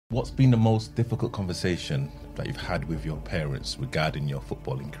What's been the most difficult conversation that you've had with your parents regarding your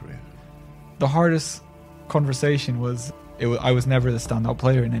footballing career? The hardest conversation was, I was never the standout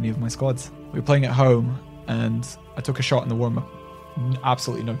player in any of my squads. We were playing at home and I took a shot in the warm-up.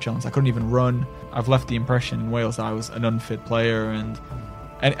 Absolutely no chance. I couldn't even run. I've left the impression in Wales that I was an unfit player, and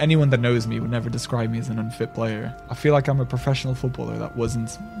anyone that knows me would never describe me as an unfit player. I feel like I'm a professional footballer that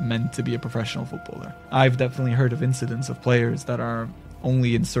wasn't meant to be a professional footballer. I've definitely heard of incidents of players that are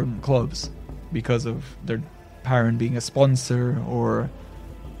only in certain clubs because of their parent being a sponsor or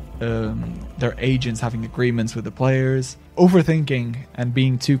their agents having agreements with the players. Overthinking and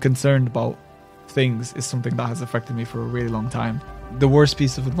being too concerned about things is something that has affected me for a really long time. The worst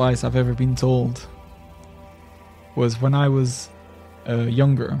piece of advice I've ever been told was when I was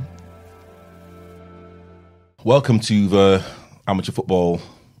younger. Welcome to the Amateur Football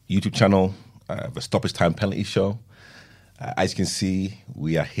YouTube channel, the Stoppage Time Penalty Show. As you can see,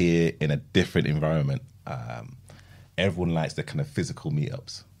 we are here in a different environment. Everyone likes the kind of physical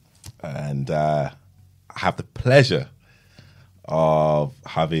meetups. And I have the pleasure of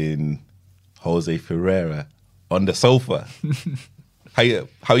having Jose Ferreira on the sofa. How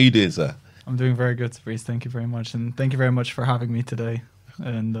are you doing, sir? I'm doing very good, Fabrice. Thank you very much. And thank you very much for having me today.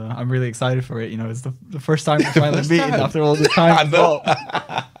 And I'm really excited for it. You know, it's the first time we're finally meeting after all this time. I know.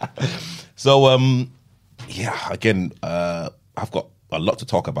 So, yeah, again, I've got a lot to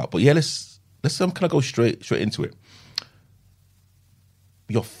talk about. But yeah, let's kind of go straight into it.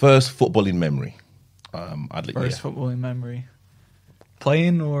 Your first footballing memory. Footballing memory.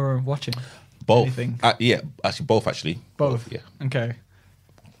 Playing or watching? Both. Anything? Yeah, actually both, actually. Both? Yeah. Okay.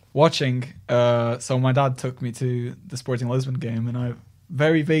 Watching, so my dad took me to the Sporting Lisbon game, and I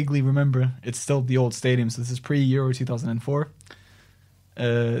very vaguely remember it's still the old stadium, so this is pre-Euro 2004.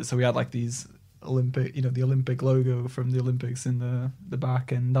 So we had like these Olympic, the Olympic logo from the Olympics in the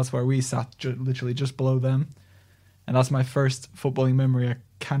back, and that's where we sat, literally just below them. And that's my first footballing memory. I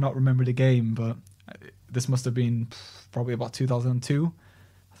cannot remember the game, but this must have been probably about 2002.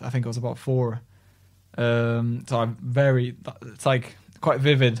 I think I was about 4. So it's like quite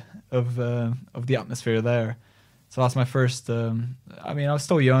vivid of the atmosphere there. So that's my first. I was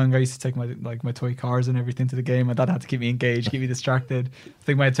still young. I used to take my toy cars and everything to the game. My dad had to keep me engaged, keep me distracted. I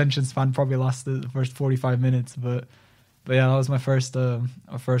think my attention span probably lasted the first 45 minutes, but yeah, that was my first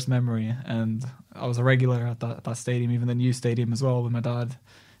memory, and I was a regular at that stadium, even the new stadium as well with my dad.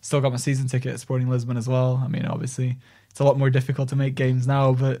 Still got my season ticket at Sporting Lisbon as well. I mean, obviously, it's a lot more difficult to make games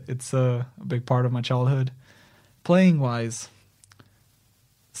now, but it's a big part of my childhood. Playing wise,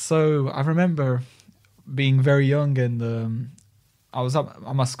 so I remember being very young, and I was at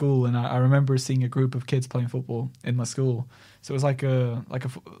my school, and I remember seeing a group of kids playing football in my school. So it was like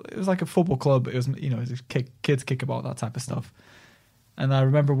a football club. It was kids kick about, that type of stuff. And I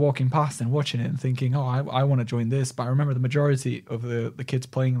remember walking past and watching it and thinking, oh, I want to join this. But I remember the majority of the kids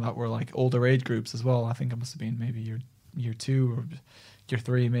playing that were like older age groups as well. I think it must have been maybe year 2 or year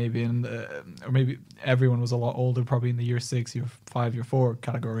 3 maybe, and or maybe everyone was a lot older, probably in the year 6, year 5, year 4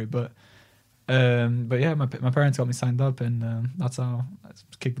 category. But yeah, my parents got me signed up, and that's how I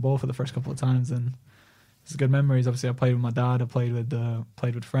kicked the ball for the first couple of times, and it's good memories. Obviously, I played with my dad. I played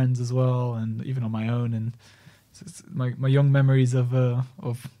with friends as well, and even on my own. And it's my young memories of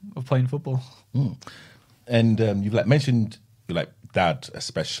playing football. Mm. And you've mentioned your dad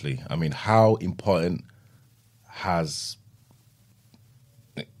especially. I mean, how important has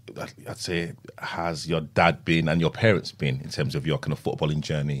your dad been and your parents been in terms of your kind of footballing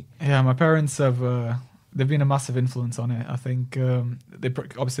journey? Yeah, my parents have they've been a massive influence on it. I think they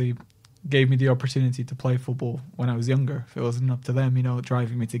obviously gave me the opportunity to play football when I was younger. If it wasn't up to them,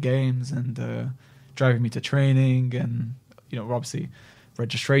 driving me to games and driving me to training, and obviously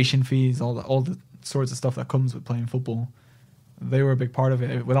registration fees, all the sorts of stuff that comes with playing football. They were a big part of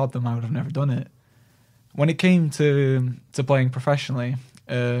it. Without them, I would have never done it. When it came to playing professionally,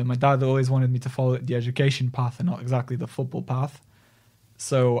 my dad always wanted me to follow the education path and not exactly the football path.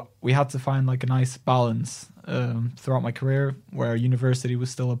 So we had to find a nice balance throughout my career, where university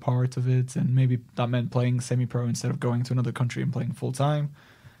was still a part of it, and maybe that meant playing semi-pro instead of going to another country and playing full time.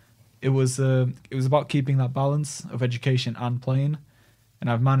 It was about keeping that balance of education and playing,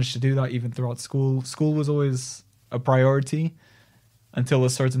 and I've managed to do that even throughout school. School was always a priority until a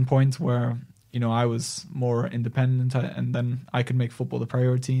certain point where I was more independent, and then I could make football the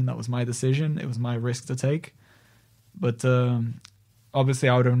priority, and that was my decision. It was my risk to take, but obviously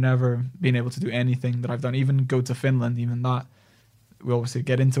I would have never been able to do anything that I've done, even go to Finland. Even that, we'll obviously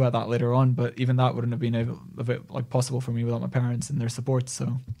get into that later on, but even that wouldn't have been possible for me without my parents and their support.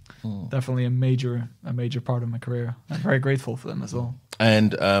 So definitely a major part of my career. I'm very grateful for them as well.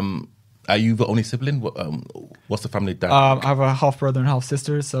 And are you the only sibling? What's the family dynamic? I have a half brother and half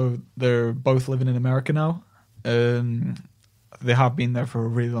sister, so they're both living in America now. They have been there for a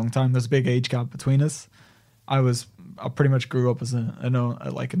really long time. There's a big age gap between us. I pretty much grew up as an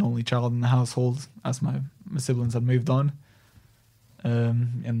only child in the household, as my siblings had moved on.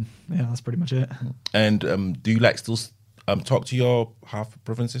 And yeah, that's pretty much it. And do you still talk to your half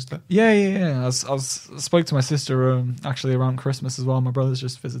brother and sister? Yeah. I spoke to my sister actually around Christmas as well. My brother's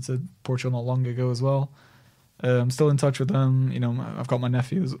just visited Portugal not long ago as well. I'm still in touch with them. You know, I've got my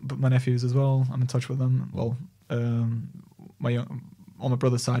nephews as well. I'm in touch with them. Well, on my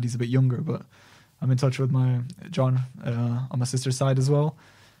brother's side, he's a bit younger, but I'm in touch with my John on my sister's side as well.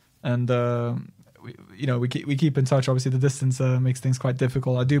 And we keep in touch. Obviously, the distance makes things quite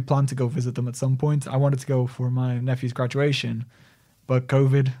difficult. I do plan to go visit them at some point. I wanted to go for my nephew's graduation, but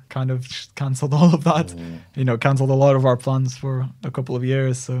COVID kind of cancelled all of that. Cancelled a lot of our plans for a couple of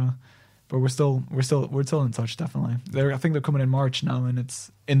years. So, but we're still in touch. Definitely. I think they're coming in March now, and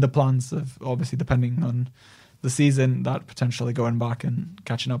it's in the plans of, obviously, depending on the season, that potentially going back and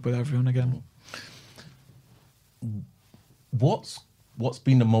catching up with everyone again. What's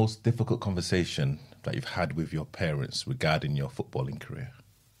been the most difficult conversation that you've had with your parents regarding your footballing career?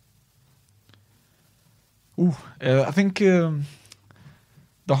 I think the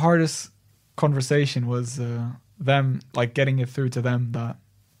hardest conversation was them, getting it through to them that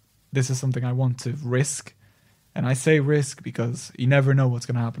this is something I want to risk. And I say risk because you never know what's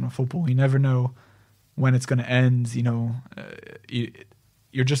going to happen with football. You never know when it's going to end.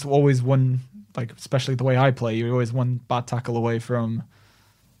 You're just always one, especially the way I play, you're always one bad tackle away from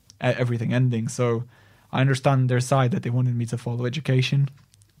everything ending. So I understand their side that they wanted me to follow education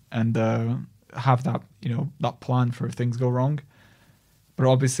and have that, that plan for if things go wrong. But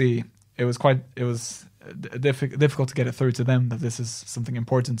obviously it was difficult to get it through to them that this is something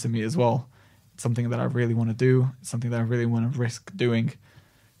important to me as well. It's something that I really want to do. It's something that I really want to risk doing.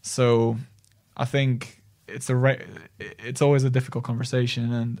 So I think it's always a difficult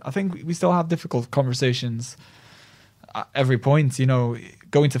conversation, and I think we still have difficult conversations at every point.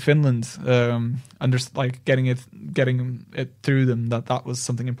 Going to Finland, getting it through them that was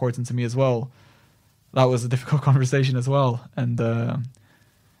something important to me as well. That was a difficult conversation as well, and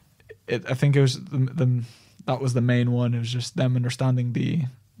I think it was that was the main one. It was just them understanding the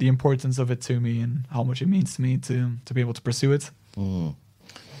importance of it to me and how much it means to me to be able to pursue it.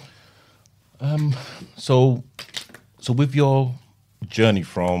 So with your journey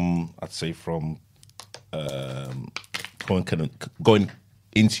from going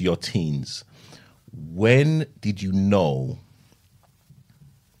into your teens, when did you know,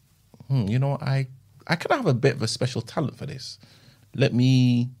 I kind of have a bit of a special talent for this. Let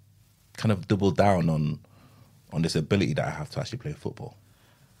me kind of double down on this ability that I have to actually play football.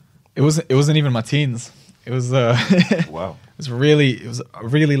 It wasn't even my teens. It was wow. It was a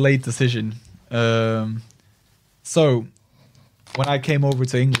really late decision. So when I came over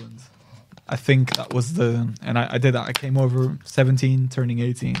to England, I think that was I did that. I came over 17, turning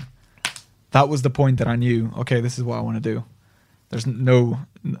 18. That was the point that I knew, okay, this is what I want to do. There's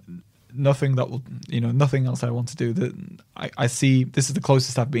nothing that will, nothing else I want to do. I see this is the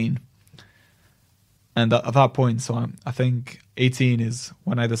closest I've been. And at that point, so I think 18 is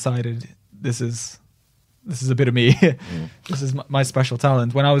when I decided this is a bit of me. This is my special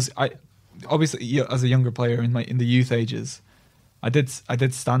talent. When I obviously as a younger player in the youth ages, I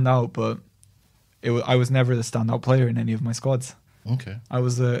did stand out, but I was never the standout player in any of my squads. Okay, I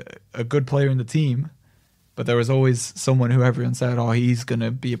was a good player in the team, but there was always someone who everyone said, "Oh, he's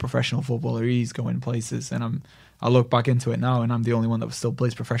gonna be a professional footballer. He's going places." And I look back into it now, and I'm the only one that still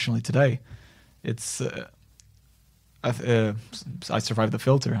plays professionally today. It's I survived the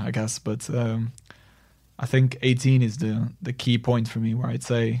filter, I guess, but I think 18 is the key point for me, where I'd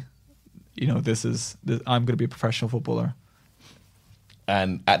say, I'm going to be a professional footballer.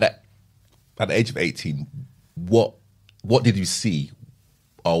 And at the age of 18, what did you see,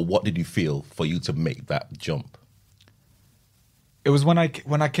 or what did you feel for you to make that jump? It was when I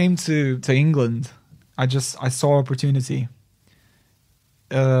came to England, I saw opportunity.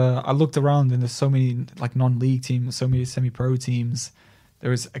 I looked around, and there's so many non-league teams, so many semi-pro teams. There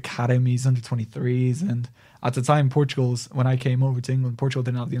was academies, under 23s, and at the time, when I came over to England, Portugal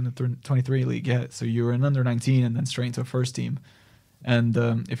didn't have the under 23 league yet, so you were an under 19 and then straight into a first team. And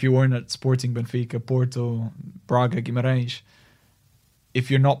if you weren't at Sporting, Benfica, Porto, Braga, Guimarães,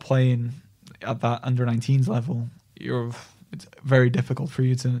 if you're not playing at that under 19s level, it's very difficult for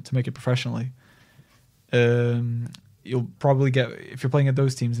you to make it professionally. You'll probably if you're playing at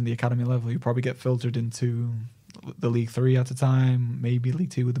those teams in the academy level, you'll probably get filtered into the League 3 at the time, maybe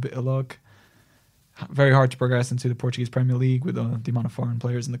League 2 with a bit of luck. Very hard to progress into the Portuguese Premier League with the amount of foreign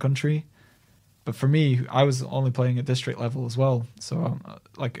players in the country. But for me, I was only playing at district level as well, so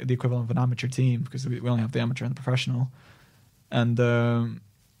like the equivalent of an amateur team, because we only have the amateur and the professional. And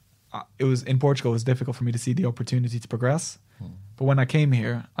it was in Portugal. It was difficult for me to see the opportunity to progress. But when I came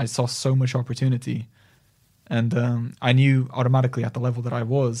here, I saw so much opportunity, and I knew automatically at the level that I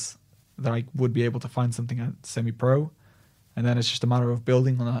was that I would be able to find something at semi-pro. And then it's just a matter of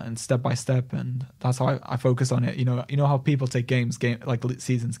building on that and step by step, and that's how I focus on it. You know how people take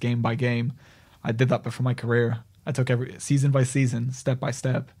seasons game by game. I did that before my career. I took every season by season, step by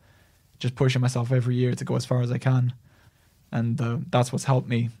step, just pushing myself every year to go as far as I can. And that's what's helped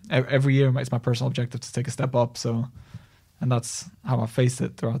me. Every year it's my personal objective to take a step up. And that's how I faced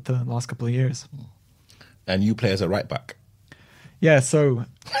it throughout the last couple of years. And you play as a right back? Yeah, so...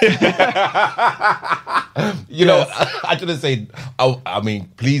 you know, I shouldn't say... I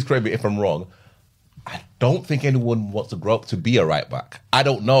mean, please correct me if I'm wrong. I don't think anyone wants to grow up to be a right back. I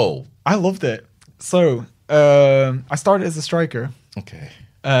don't know. I loved it. So, I started as a striker. Okay.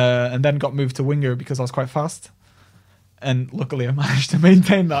 And then got moved to winger because I was quite fast. And luckily I managed to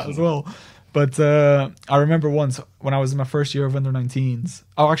maintain that as well. But I remember once when I was in my first year of under-19s.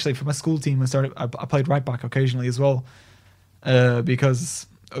 Oh, actually, for my school team, I played right back occasionally as well. Because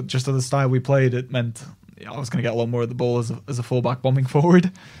just of the style we played, it meant I was going to get a lot more of the ball as a fullback bombing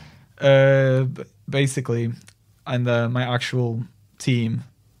forward. Basically, and my actual team,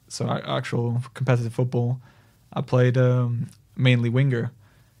 so actual competitive football, I played mainly winger.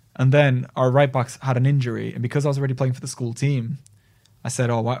 And then our right backs had an injury, and because I was already playing for the school team, I said,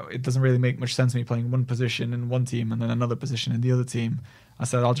 it doesn't really make much sense me playing one position in one team and then another position in the other team. I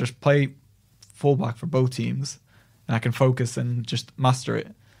said, I'll just play fullback for both teams, and I can focus and just master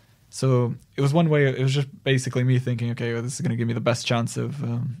it. So it was one way. It was just basically me thinking, okay, well, this is going to give me the best chance of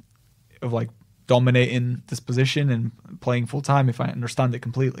like dominating this position and playing full time if I understand it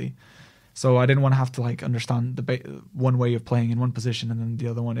completely. So I didn't want to have to like understand one way of playing in one position and then the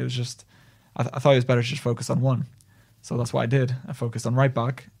other one. It was just I thought it was better to just focus on one. So that's what I did. I focused on right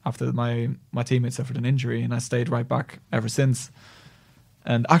back after my teammate suffered an injury, and I stayed right back ever since.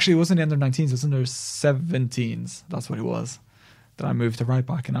 And actually, it wasn't the under-19s, it was under-17s. That's what it was. That I moved to right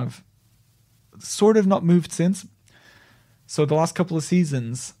back, and I've sort of not moved since. So the last couple of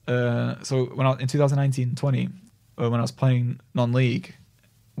seasons, in 2019-20, when I was playing non-league,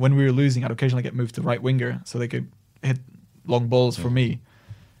 when we were losing, I'd occasionally get moved to right winger so they could hit long balls for me.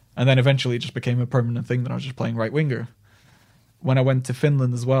 And then eventually it just became a permanent thing that I was just playing right winger. When I went to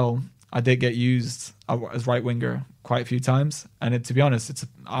Finland as well, I did get used as right winger quite a few times. And to be honest,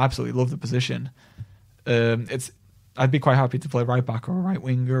 I absolutely love the position. I'd be quite happy to play right back or right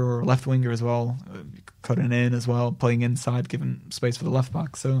winger or left winger as well, cutting in as well, playing inside, giving space for the left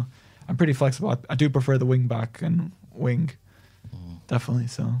back. So I'm pretty flexible. I do prefer the wing back and wing, definitely.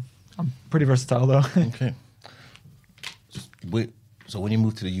 So I'm pretty versatile though. Okay. So when you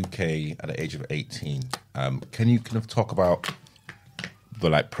moved to the UK at the age of 18, can you kind of talk about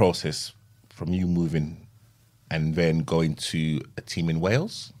the process from you moving and then going to a team in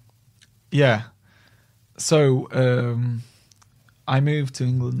Wales? Yeah. So I moved to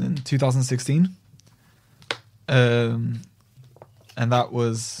England in 2016, and that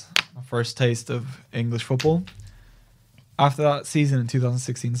was my first taste of English football. After that season in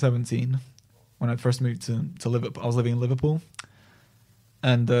 2016-17, when I first moved to Liverpool, I was living in Liverpool,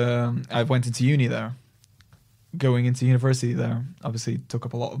 and I went into uni there. Going into university there obviously took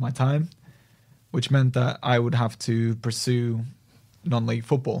up a lot of my time, which meant that I would have to pursue non-league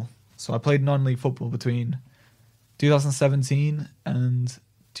football. So I played non-league football between 2017 and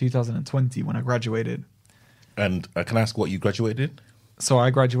 2020 when I graduated. And can I ask what you graduated? So I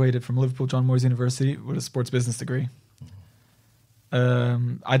graduated from Liverpool John Moores University with a sports business degree.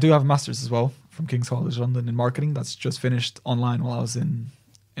 I do have a master's as well from King's College London in marketing. That's just finished online while I was in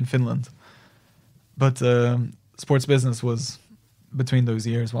Finland. But sports business was between those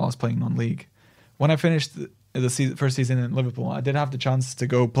years while I was playing non-league. When I finished the first season in Liverpool, I did have the chance to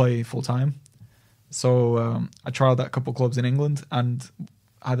go play full-time. So I trialed at a couple clubs in England and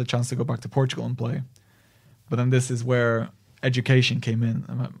had the chance to go back to Portugal and play. But then this is where education came in.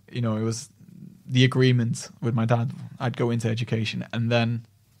 It was the agreement with my dad. I'd go into education and then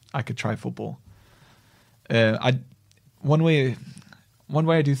I could try football. One way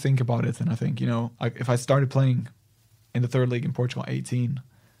I do think about it, and I think, if I started playing in the third league in Portugal at 18,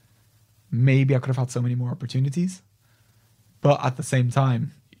 maybe I could have had so many more opportunities. But at the same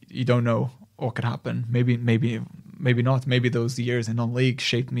time, you don't know what could happen. Maybe not. Maybe those years in non-league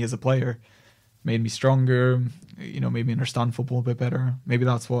shaped me as a player. made me stronger, made me understand football a bit better. Maybe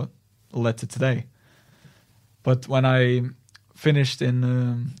that's what led to today. But when I finished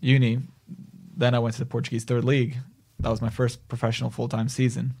in uni, then I went to the Portuguese third league. That was my first professional full-time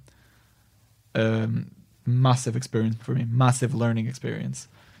season. Massive experience for me, massive learning experience.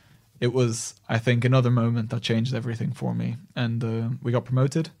 It was, I think, another moment that changed everything for me. And we got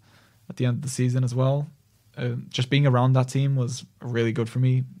promoted at the end of the season as well. Just being around that team was really good for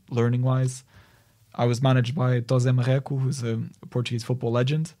me, learning-wise. I was managed by José Marreco, who's a Portuguese football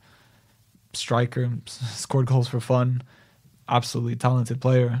legend, striker, scored goals for fun, absolutely talented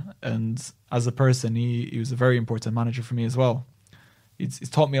player. And as a person, he was a very important manager for me as well. He's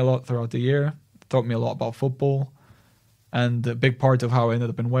taught me a lot throughout the year, taught me a lot about football, and a big part of how I ended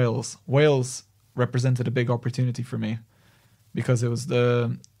up in Wales. Wales represented a big opportunity for me because it was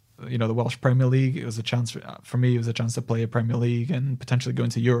the Welsh Premier League. It was a chance for me. It was a chance to play a Premier League and potentially go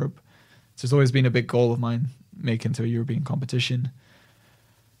into Europe. So it's always been a big goal of mine, make into a European competition.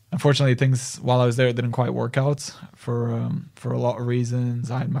 Unfortunately, things while I was there didn't quite work out for a lot of reasons.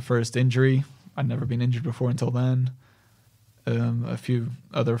 I had my first injury. I'd never been injured before until then. A few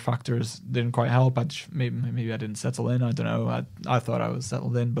other factors didn't quite help. Maybe I didn't settle in. I don't know. I thought I was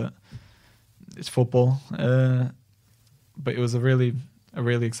settled in, but it's football. But it was a really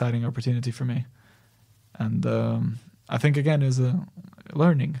exciting opportunity for me, and I think again is a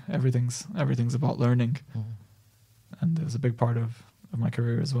learning. Everything's about learning, and it was a big part of my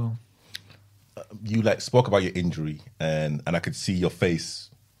career as well. You spoke about your injury, and I could see your face.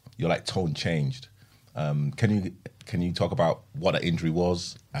 Your tone changed. Can you talk about what that injury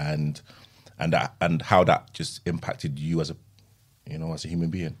was and how that just impacted you as a human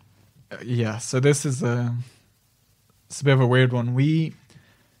being? Yeah. So this is it's a bit of a weird one.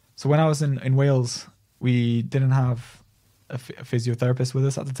 So when I was in Wales, we didn't have a physiotherapist with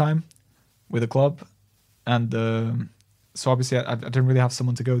us at the time, with the club, and so obviously I didn't really have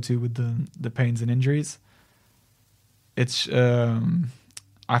someone to go to with the pains and injuries. It's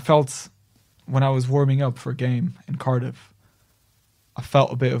I felt when I was warming up for a game in Cardiff, I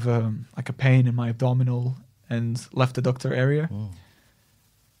felt a bit of a pain in my abdominal and left adductor area,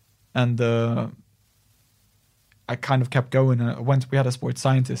 and I kind of kept going. We had a sports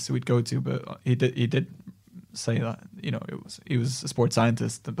scientist who we'd go to, but he did say that he was a sports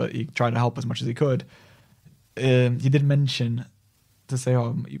scientist, but he tried to help as much as he could. He did mention to say,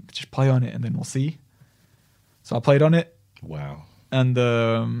 "Oh, you just play on it, and then we'll see." So I played on it. Wow. And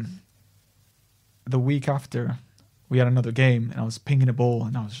the week after, we had another game, and I was pinging a ball,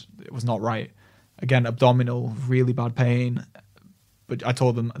 and it was not right. Again, abdominal, really bad pain. But I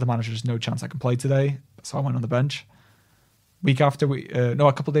told the manager, "There's no chance I can play today." So I went on the bench. Week after, a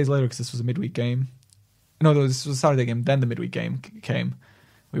couple of days later, because this was a midweek game. No, this was a Saturday game. Then the midweek game came.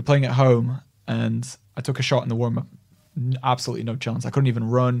 We were playing at home, and I took a shot in the warm up. Absolutely no chance. I couldn't even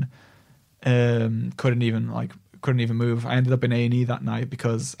run. Couldn't even move. I ended up in A&E that night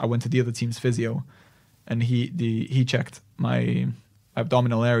because I went to the other team's physio, and he checked my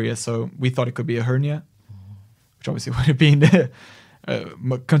abdominal area. So we thought it could be a hernia, which obviously would have been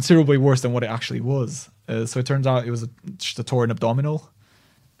considerably worse than what it actually was. So it turns out it was just a torn abdominal.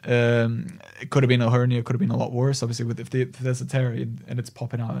 It could have been a hernia. It could have been a lot worse. Obviously, if there's a tear and it's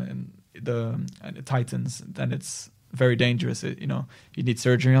popping out and it tightens, then it's very dangerous. You need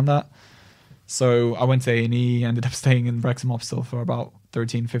surgery on that. So I went to A&E, ended up staying in Wrexham Hospital for about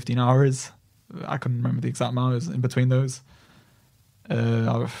 13, 15 hours. I couldn't remember the exact amount. It was in between those.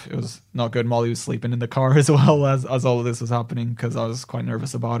 It was not good. Molly was sleeping in the car as well as all of this was happening because I was quite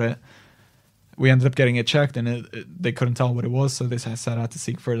nervous about it. We ended up getting it checked, and they couldn't tell what it was, so they said I had to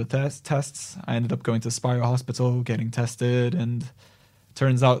seek further tests. I ended up going to Spire Hospital, getting tested, and it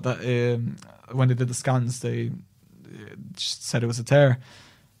turns out that when they did the scans, they just said it was a tear.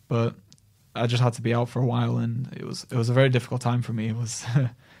 But I just had to be out for a while, and it was a very difficult time for me. It was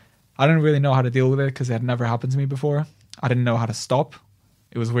I didn't really know how to deal with it because it had never happened to me before. I didn't know how to stop.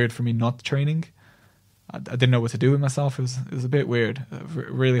 It was weird for me not training. I didn't know what to do with myself. It was a bit weird, a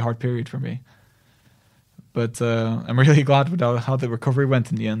really hard period for me. But I'm really glad with how the recovery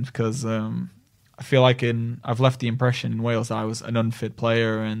went in the end because I feel like I've left the impression in Wales that I was an unfit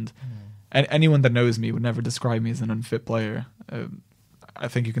player, and anyone that knows me would never describe me as an unfit player. I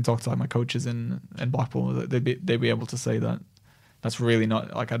think you can talk to my coaches in Blackpool. They'd be able to say that that's really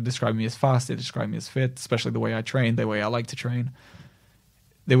not like I'd describe me as fast. They describe me as fit, especially the way I train, the way I like to train.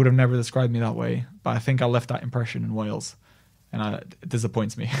 They would have never described me that way, but I think I left that impression in Wales, and it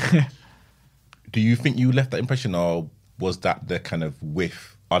disappoints me. Do you think you left that impression, or was that the kind of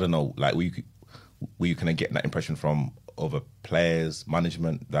whiff? I don't know, were you kind of getting that impression from other players,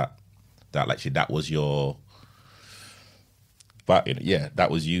 management, that that actually that was your, but yeah,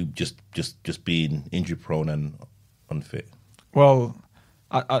 that was you just being injury prone and unfit? Well,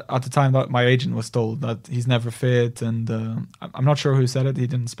 at the time that my agent was told that he's never fit, and I'm not sure who said it. He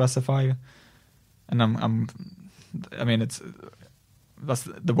didn't specify, and I mean, that's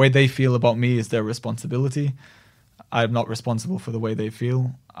the way they feel about me is their responsibility. I'm not responsible for the way they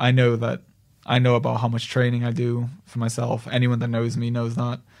feel. I know about how much training I do for myself. Anyone that knows me knows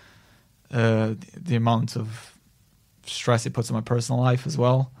that. The amount of stress it puts on my personal life as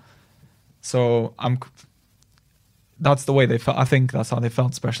well. So that's the way they felt. I think that's how they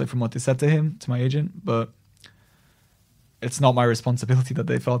felt, especially from what they said to my agent. But it's not my responsibility that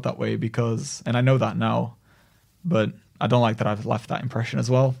they felt that way, because, and I know that now, but I don't like that I've left that impression as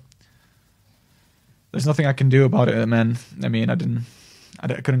well. There's nothing I can do about it, man. I mean, I didn't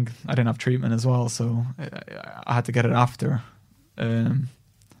have treatment as well, so I had to get it after.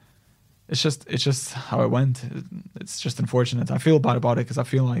 It's just how it went. It's just unfortunate. I feel bad about it because I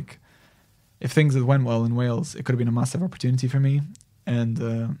feel like if things had went well in Wales, it could have been a massive opportunity for me,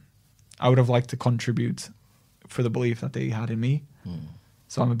 and I would have liked to contribute for the belief that they had in me.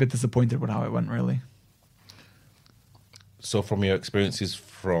 So I'm a bit disappointed with how it went, really. So from your experiences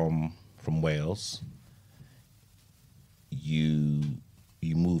from Wales, you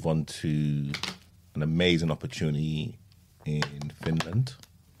move on to an amazing opportunity in Finland.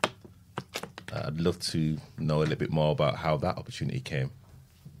 I'd love to know a little bit more about how that opportunity came.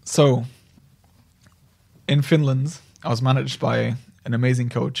 So, in Finland, I was managed by an amazing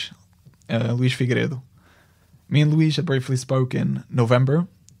coach, Luis Figueiredo. Me and Luis had briefly spoke in November,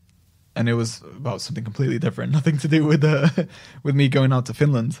 and it was about something completely different, nothing to do with me going out to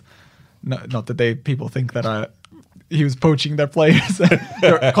Finland. Not that people think that he was poaching their players,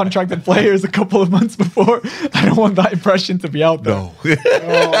 their contracted players a couple of months before. I don't want that impression to be out there. No.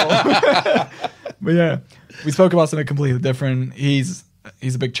 But yeah, we spoke about something completely different. He's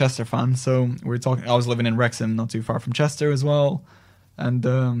a big Chester fan, so we were talking. I was living in Wrexham, not too far from Chester as well, and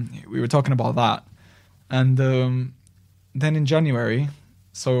we were talking about that. And then in January,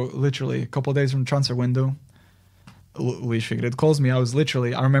 so literally a couple of days from the transfer window, Luis Figueiredo calls me.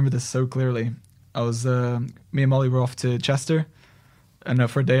 I remember this so clearly. Me and Molly were off to Chester, and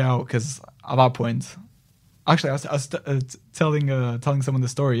for a day out, because at that point, actually, I was telling someone the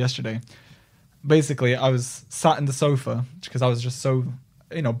story yesterday. Basically, I was sat in the sofa because I was just so,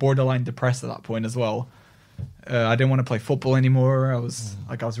 borderline depressed at that point as well. I didn't want to play football anymore. I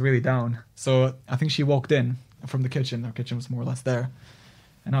was really down. So I think she walked in from the kitchen. Our kitchen was more or less there,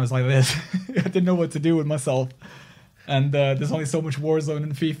 and I was like this. I didn't know what to do with myself. And there's only so much Warzone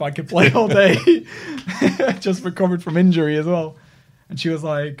and FIFA I could play all day. Just recovered from injury as well. And she was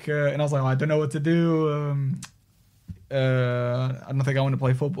like, and I was like, I don't know what to do. I don't think I want to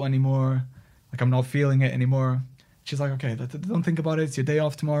play football anymore. Like, I'm not feeling it anymore. She's like, okay, don't think about it. It's your day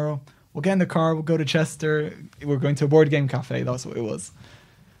off tomorrow. We'll get in the car. We'll go to Chester. We're going to a board game cafe. That's what it was.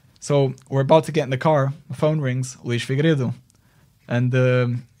 So we're about to get in the car. The phone rings. Luis Figueiredo.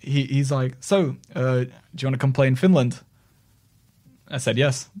 And he's like, so, do you want to come play in Finland? I said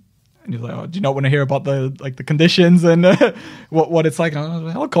yes. And he's like, oh, do you not want to hear about the conditions and what it's like? And I was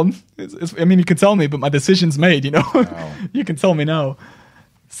like, I'll come. I mean, you can tell me, but my decision's made, Wow. You can tell me now.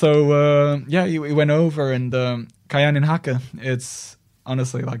 So, we went over, and Kajan in Haka, it's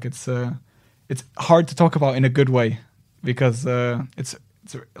honestly, it's hard to talk about in a good way, because it's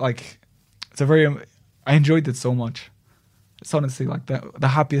a very, I enjoyed it so much. It's honestly like the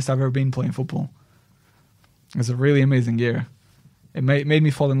happiest I've ever been playing football. It was a really amazing year. It made me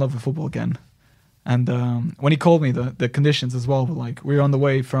fall in love with football again. And when he called me, the conditions as well, we were on the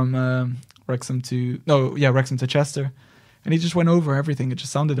way from Wrexham to Chester. And he just went over everything. It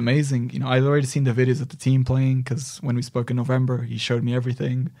just sounded amazing. I'd already seen the videos of the team playing, because when we spoke in November, he showed me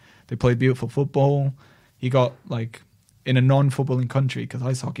everything. They played beautiful football. He got, in a non-footballing country, because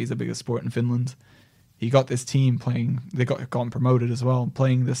ice hockey is the biggest sport in Finland, he got this team playing. They gotten promoted as well,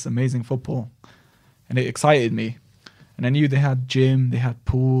 playing this amazing football, and it excited me. And I knew they had gym, they had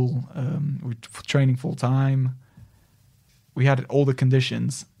pool, we were training full time. We had all the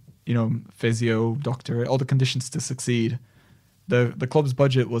conditions, physio, doctor, all the conditions to succeed. The club's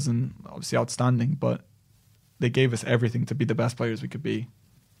budget wasn't obviously outstanding, but they gave us everything to be the best players we could be.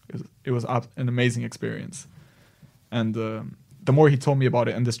 It was an amazing experience, and the more he told me about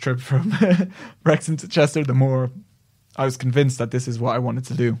it and this trip from Wrexham to Chester, the more I was convinced that this is what I wanted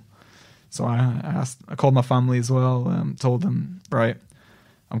to do. So I called my family as well, told them, right,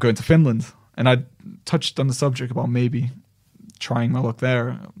 I'm going to Finland. And I touched on the subject about maybe trying my luck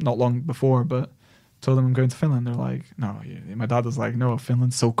there not long before, but told them I'm going to Finland. They're like, no. My dad was like, no,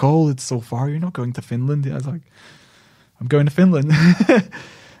 Finland's so cold. It's so far. You're not going to Finland. I was like, I'm going to Finland.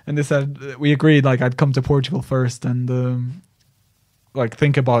 And they said, we agreed, like, I'd come to Portugal first and, like,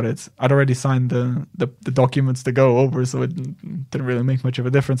 think about it. I'd already signed the documents to go over, so it didn't really make much of a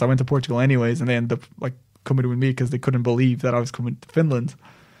difference. I went to Portugal anyways, and they ended up, like, coming with me because they couldn't believe that I was coming to Finland.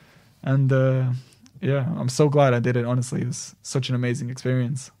 And, yeah, I'm so glad I did it, honestly. It was such an amazing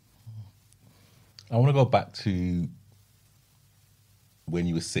experience. I want to go back to when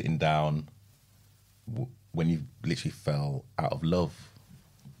you were sitting down, when you literally fell out of love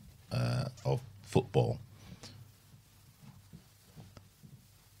of football.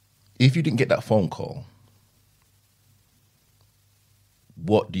 If you didn't get that phone call,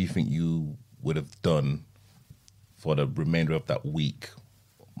 what do you think you would have done for the remainder of that week,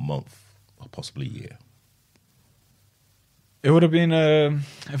 month, or possibly year? It would have been a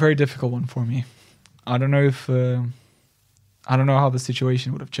very difficult one for me. I don't know if I don't know how the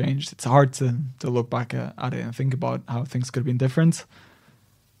situation would have changed. It's hard to look back at it and think about how things could have been different.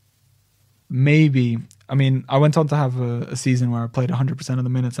 Maybe, I mean, I went on to have a season where I played 100% of the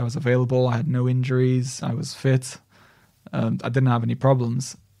minutes I was available. I had no injuries. I was fit. I didn't have any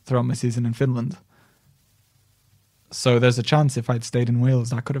problems throughout my season in Finland. So there's a chance if I'd stayed in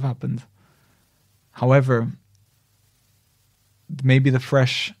Wales, that could have happened. However, maybe the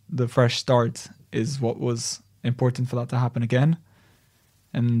fresh start is what was important for that to happen again.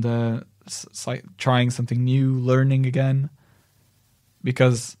 And it's like trying something new, learning again.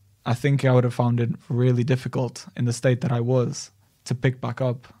 Because I think I would have found it really difficult in the state that I was to pick back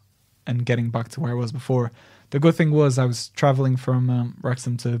up and getting back to where I was before. The good thing was I was traveling from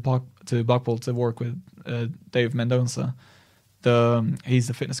Wrexham to Blackpool to work with Dave Mendonça. He's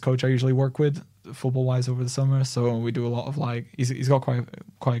the fitness coach I usually work with football-wise over the summer. So we do a lot of he's got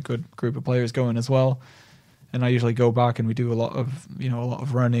quite a good group of players going as well. And I usually go back and we do a lot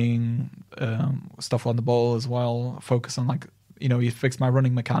of running, stuff on the ball as well. Focus on he fixed my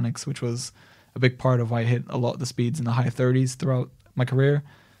running mechanics, which was a big part of why I hit a lot of the speeds in the high 30s throughout my career.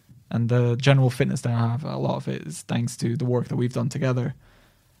 And the general fitness that I have, a lot of it is thanks to the work that we've done together.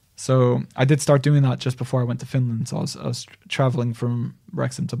 So I did start doing that just before I went to Finland. So I was traveling from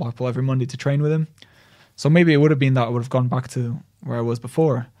Wrexham to Blackpool every Monday to train with him. So maybe it would have been that I would have gone back to where I was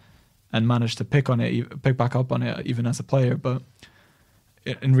before and managed to pick back up on it even as a player. But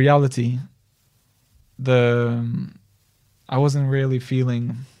in reality, I wasn't really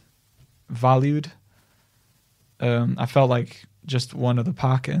feeling valued. I felt like just one of the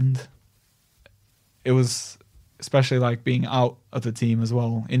pack, and it was especially like being out of the team as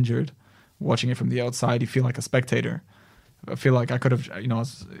well, injured, watching it from the outside. You feel like a spectator. I feel like I could have,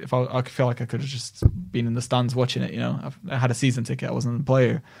 I feel like I could have just been in the stands watching it. I had a season ticket. I wasn't a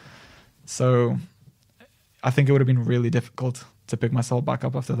player, so I think it would have been really difficult to pick myself back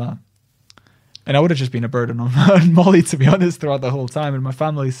up after that. And I would have just been a burden on Molly, to be honest, throughout the whole time, and my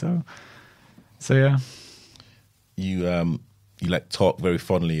family. So yeah. You like talk very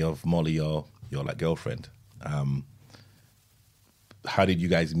fondly of Molly, your like girlfriend. How did you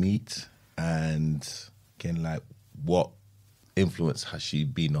guys meet? And again, like, what influence has she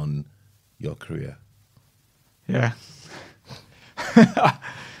been on your career? Yeah.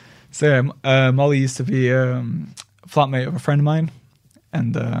 So Molly used to be a flatmate of a friend of mine,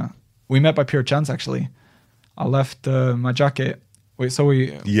 and we met by pure chance, actually. I left my jacket.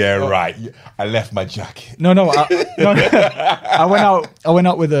 Right. I left my jacket. No. I went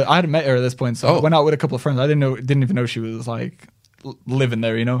out with I hadn't met her at this point, so I went out with a couple of friends. I didn't even know she was like living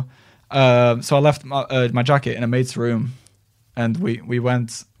there, So I left my jacket in a mate's room, and we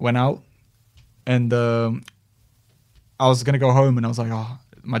went out, and I was gonna go home, and I was like, oh,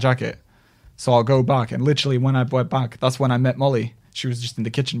 my jacket. So I'll go back, and literally when I went back, that's when I met Molly. She was just in the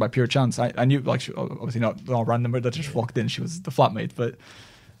kitchen by pure chance. I knew, like, she, obviously not random, but that just walked in. She was the flatmate, but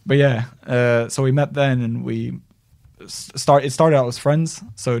yeah. So we met then, and it started out as friends.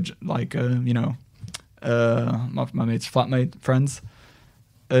 So like, my mate's flatmate friends.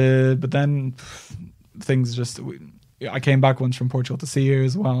 But then things just. I came back once from Portugal to see her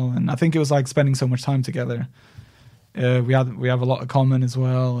as well, and I think it was like spending so much time together. We have a lot in common as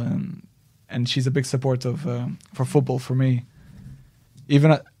well, and she's a big support of for football for me.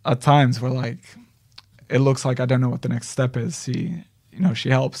 Even at times where like it looks like I don't know what the next step is, she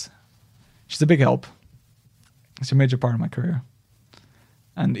helps. She's a big help. It's a major part of my career.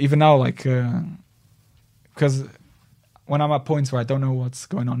 And even now, like, because when I'm at points where I don't know what's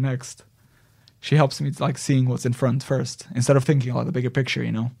going on next, she helps me like seeing what's in front first instead of thinking about the bigger picture,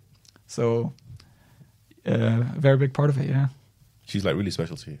 So, a very big part of it, yeah. She's like really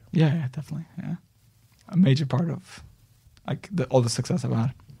special to you. Yeah, definitely, yeah. a major part of like all the success I've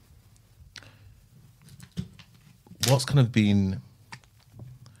had. What's kind of been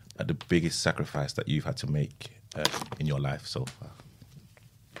the biggest sacrifice that you've had to make in your life so far?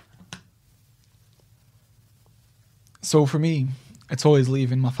 So for me, it's always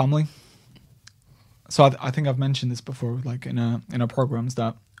leaving my family. So I think I've mentioned this before, like in our programs,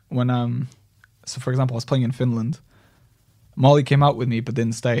 that when so for example, I was playing in Finland. Molly came out with me but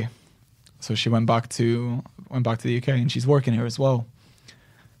didn't stay, so she went back to the UK, and she's working here as well.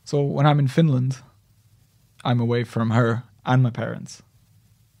 So when I'm in Finland, I'm away from her and my parents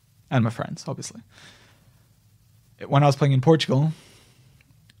and my friends, obviously. When I was playing in Portugal,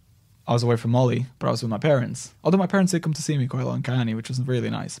 I was away from Molly, but I was with my parents. Although my parents did come to see me quite a lot in Cayenne, which was really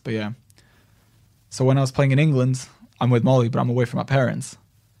nice. But yeah. So when I was playing in England, I'm with Molly, but I'm away from my parents.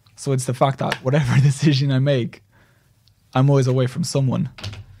 So it's the fact that whatever decision I make, I'm always away from someone.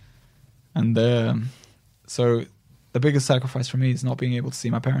 And so the biggest sacrifice for me is not being able to see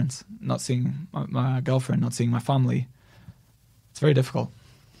my parents, not seeing my girlfriend, not seeing my family. It's very difficult.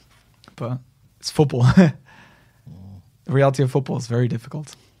 But it's football. The reality of football is very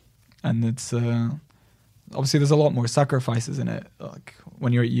difficult. And it's obviously there's a lot more sacrifices in it. Like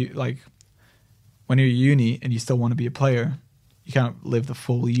when you're at uni and you still want to be a player, you can't live the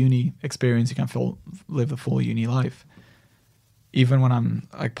full uni experience. You can't live the full uni life. Even when I'm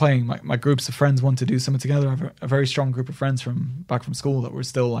like playing, my groups of friends want to do something together. I have a very strong group of friends back from school that we're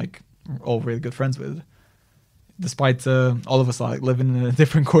still like all really good friends with. Despite all of us like living in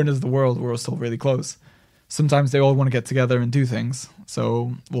different corners of the world, we're all still really close. Sometimes they all want to get together and do things,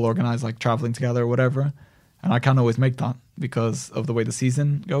 so we'll organize like traveling together or whatever. And I can't always make that because of the way the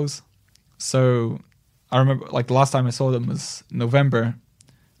season goes. So I remember like the last time I saw them was November,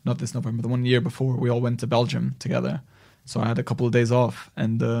 not this November, the one year before. We all went to Belgium together. So I had a couple of days off,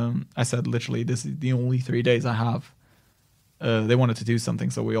 and I said, literally, this is the only 3 days I have. They wanted to do something,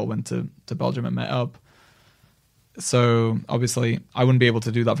 so we all went to Belgium and met up. So obviously, I wouldn't be able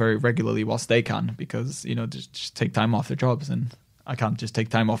to do that very regularly whilst they can, because, just take time off their jobs, and I can't just take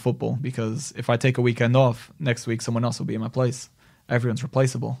time off football, because if I take a weekend off, next week someone else will be in my place. Everyone's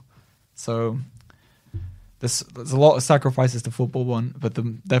replaceable. So there's a lot of sacrifices to football, but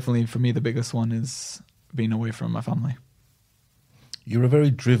definitely for me, the biggest one is being away from my family. You're a very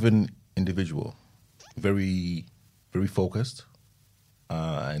driven individual, very, very focused,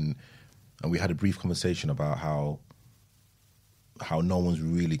 and we had a brief conversation about how no one's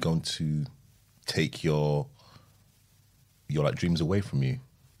really going to take your like dreams away from you.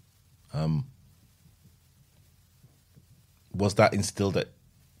 Was that instilled at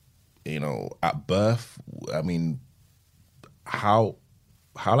birth? I mean, how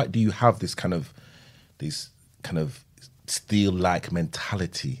like do you have this kind of steel-like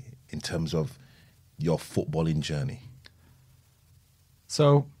mentality in terms of your footballing journey?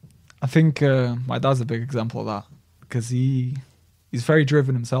 So I think my dad's a big example of that, because he's very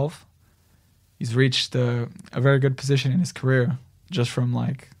driven himself. He's reached a very good position in his career just from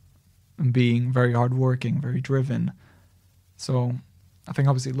like being very hardworking, very driven. So I think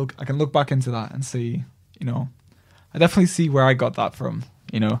obviously I can look back into that and see, I definitely see where I got that from,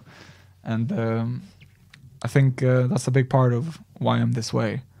 and I think that's a big part of why I'm this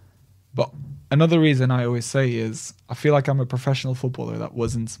way. But another reason I always say is I feel like I'm a professional footballer that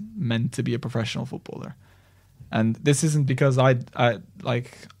wasn't meant to be a professional footballer. And this isn't because I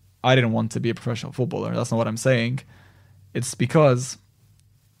didn't want to be a professional footballer. That's not what I'm saying. It's because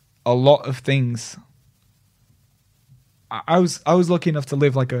a lot of things... I was lucky enough to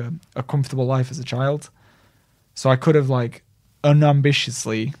live like a comfortable life as a child. So I could have like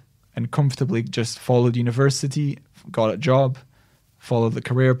unambitiously and comfortably just followed university, got a job, followed the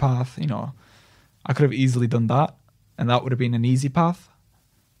career path. I could have easily done that, and that would have been an easy path.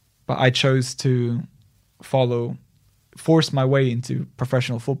 But I chose to force my way into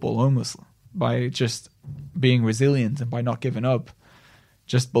professional football almost by just being resilient and by not giving up,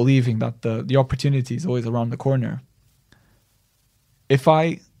 just believing that the opportunity is always around the corner.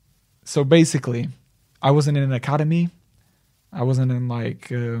 So basically, I wasn't in an academy. I wasn't in like,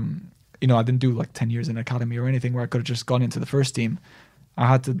 I didn't do like 10 years in academy or anything where I could have just gone into the first team. I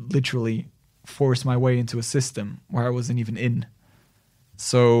had to literally force my way into a system where I wasn't even in.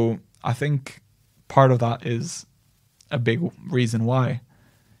 So I think part of that is a big reason why.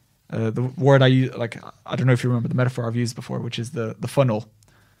 The word I use, like, I don't know if you remember the metaphor I've used before, which is the funnel.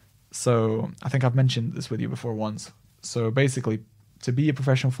 So I think I've mentioned this with you before once. So basically, to be a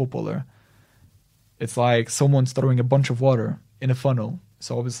professional footballer, it's like someone's throwing a bunch of water in a funnel.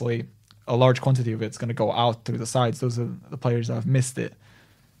 So obviously, a large quantity of it's going to go out through the sides. Those are the players that have missed it.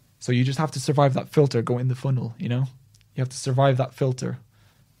 So you just have to survive that filter, go in the funnel, you know? You have to survive that filter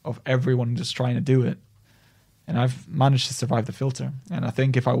of everyone just trying to do it. And I've managed to survive the filter. And I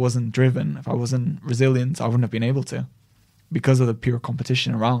think if I wasn't driven, if I wasn't resilient, I wouldn't have been able to, because of the pure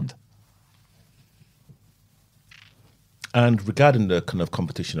competition around. And regarding the kind of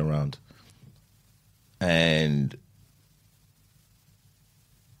competition around, and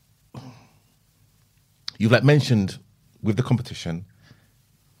you've like mentioned with the competition,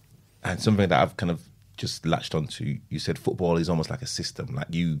 and something that I've kind of just latched onto, you said football is almost like a system. Like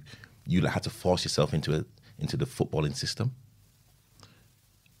you like had to force yourself into the footballing system.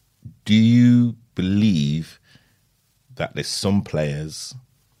 Do you believe that there's some players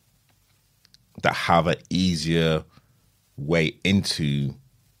that have an easier way into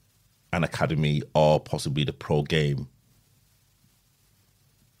an academy or possibly the pro game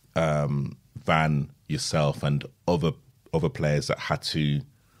than yourself and other players that had to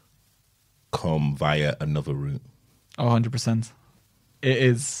come via another route? 100%. It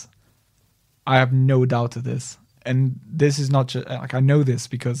is. I have no doubt of this. And this is not just, like, I know this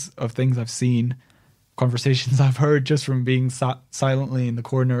because of things I've seen, conversations I've heard just from being sat silently in the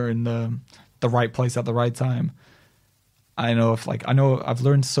corner in the right place at the right time. I know I've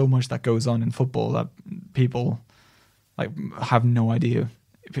learned so much that goes on in football that people like have no idea.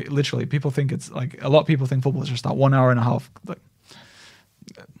 Literally, people think it's like, a lot of people think football is just that 1 hour and a half, like,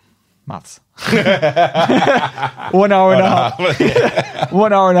 maths. 1 hour and a half.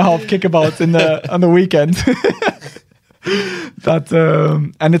 1 hour and a half kickabout on the weekend.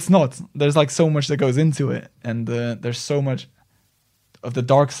 And it's not. There's like so much that goes into it, and there's so much of the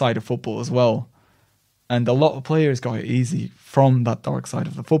dark side of football as well. And a lot of players got it easy from that dark side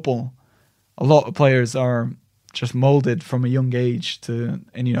of the football. A lot of players are just molded from a young age and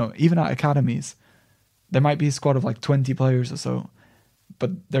you know, even at academies, there might be a squad of like 20 players or so,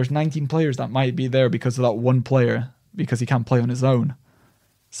 but there's 19 players that might be there because of that one player, because he can't play on his own.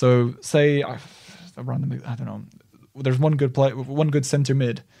 So say, I don't know, there's one good player, one good centre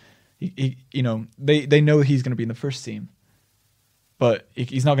mid. He you know, they know he's going to be in the first team, but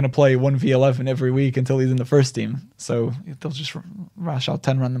he's not going to play 1v11 every week until he's in the first team. So they'll just rash out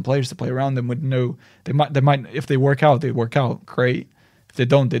 10 random players to play around them with no, they might, if they work out, they work out, great. If they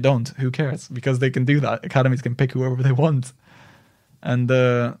don't, they don't. Who cares? Because they can do that. Academies can pick whoever they want. And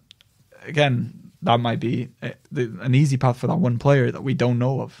again, that might be an easy path for that one player that we don't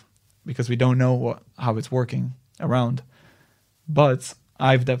know of, because we don't know how it's working around. But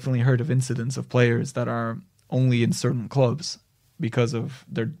I've definitely heard of incidents of players that are only in certain clubs because of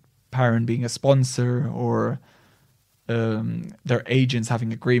their parent being a sponsor or their agents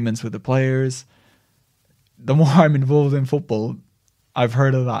having agreements with the players. The more I'm involved in football, I've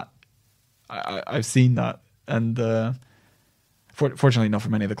heard of that. I've seen that. And fortunately not for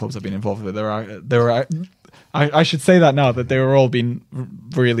many of the clubs I've been involved with. I should say that now, that they were all being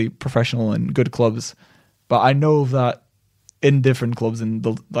really professional and good clubs. But I know that in different clubs, in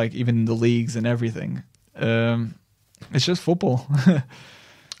the, like even in the leagues and everything, it's just football.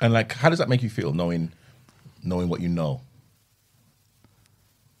 And like, how does that make you feel, knowing what you know?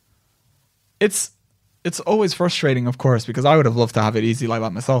 It's always frustrating, of course, because I would have loved to have it easy like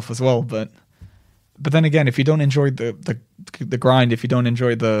that myself as well. But then again, if you don't enjoy the grind, if you don't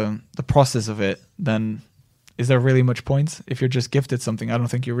enjoy the process of it, then is there really much point? If you're just gifted something, I don't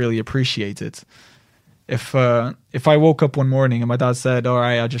think you really appreciate it. If I woke up one morning and my dad said, "All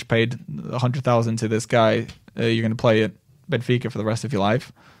right, I just paid 100,000 to this guy. You're going to play at Benfica for the rest of your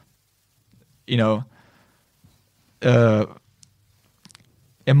life," you know, I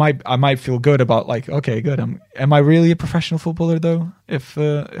might feel good about, like, okay, good. Am I really a professional footballer though? If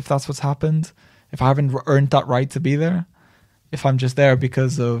that's what's happened, if I haven't earned that right to be there, if I'm just there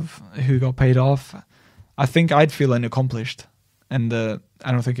because of who got paid off, I think I'd feel unaccomplished, and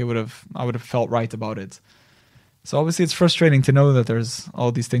I don't think I would have felt right about it. So obviously it's frustrating to know that there's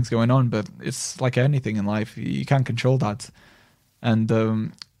all these things going on, but it's like anything in life, you can't control that.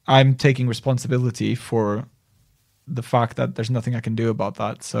 And I'm taking responsibility for the fact that there's nothing I can do about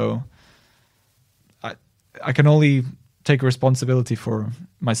that. So I can only take responsibility for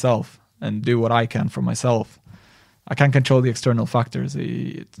myself and do what I can for myself. I can't control the external factors.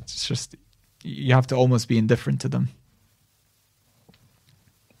 It's just, you have to almost be indifferent to them.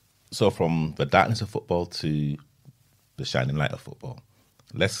 So from the darkness of football to the shining light of football,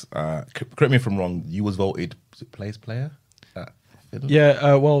 let's correct me if I'm wrong. You was voted player.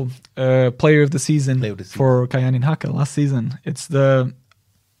 Yeah, player of the season for Kajanin Haka last season. It's the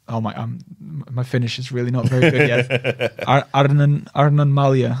my Finnish is really not very good yet. Arnon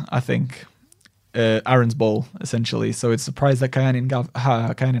Malja, I think. Aaron's Bowl, essentially. So it's a prize that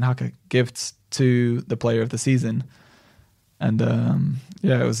Kayanin Haka gifts to the player of the season. And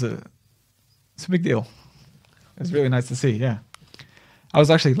it's a big deal. It was really nice to see, yeah. I was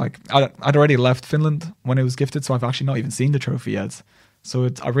actually I'd already left Finland when it was gifted, so I've actually not even seen the trophy yet. So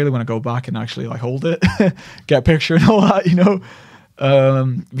I really want to go back and actually hold it, get a picture and all that,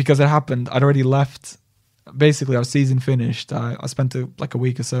 because it happened. I'd already left. Basically, our season finished. I spent a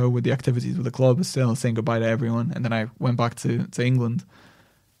week or so with the activities with the club, still saying goodbye to everyone, and then I went back to England.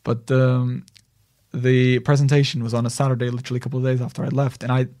 But the presentation was on a Saturday, literally a couple of days after I left,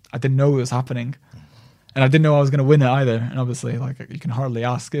 and I didn't know it was happening. And I didn't know I was going to win it either. And obviously, you can hardly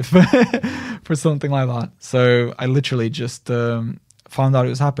ask if for something like that. So I literally just found out it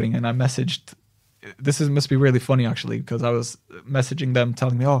was happening, and I messaged. Must be really funny, actually, because I was messaging them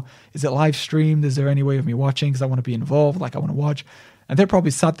telling me, oh, is it live streamed? Is there any way of me watching? Because I want to be involved. I want to watch. And they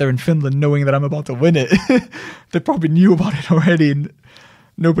probably sat there in Finland knowing that I'm about to win it. They probably knew about it already, and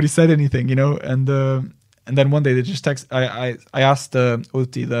nobody said anything, And then one day they just text. I asked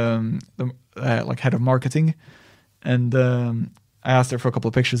Uti, the head of marketing, and I asked her for a couple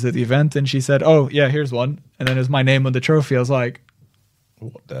of pictures at the event, and she said, oh yeah, here's one. And then there's my name on the trophy. I was like,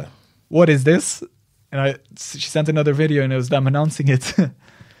 what is this? And she sent another video, and it was them announcing it.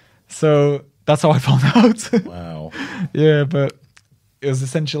 So that's how I found out. Wow. Yeah, but it was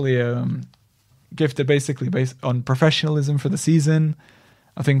essentially gifted basically based on professionalism for the season.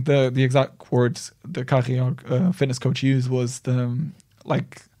 I think the exact words the Kari fitness coach used was the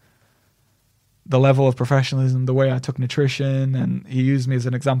level of professionalism, the way I took nutrition, and he used me as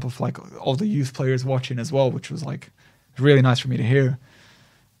an example for all the youth players watching as well, which was really nice for me to hear.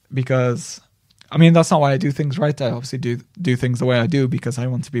 Because, that's not why I do things right. I obviously do things the way I do because I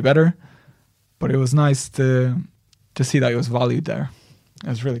want to be better. But it was nice to see that it was valued there. It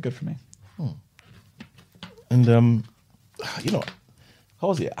was really good for me. And, how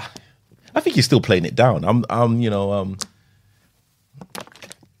was it? I think you're still playing it down.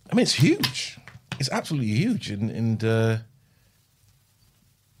 It's huge. It's absolutely huge. And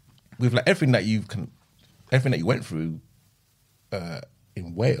with everything that you went through,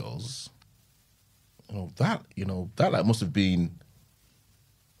 in Wales, that must have been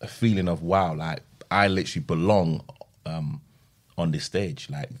a feeling of wow, I literally belong on this stage.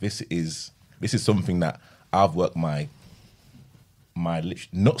 This is something that I've worked my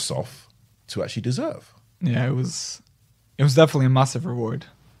nuts off to actually deserve. Yeah, it was definitely a massive reward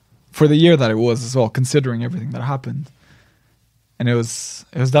for the year that it was as well, considering everything that happened. And it was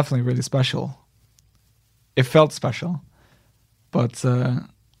definitely really special. It felt special. But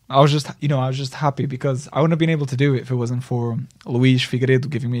I was just happy because I wouldn't have been able to do it if it wasn't for Luis Figueiredo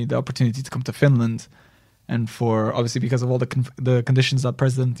giving me the opportunity to come to Finland, and for obviously because of all the conditions that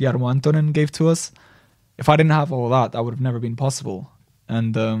President Jarmo Antonen gave to us. If I didn't have all that would have never been possible.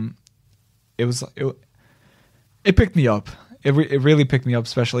 And it picked me up. It really picked me up,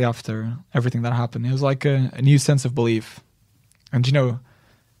 especially after everything that happened. It was like a new sense of belief, and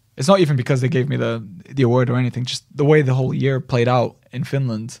it's not even because they gave me the award or anything. Just the way the whole year played out in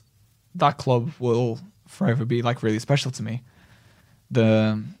Finland, that club will forever be really special to me.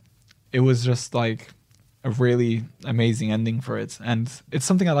 It was just a really amazing ending for it, and it's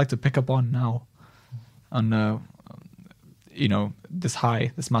something I like to pick up on now. On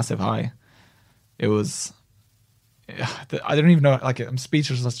this massive high. It was. I don't even know. I'm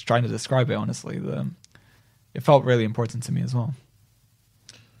speechless just trying to describe it. Honestly, it felt really important to me as well.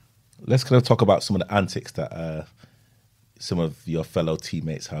 Let's kind of talk about some of the antics that some of your fellow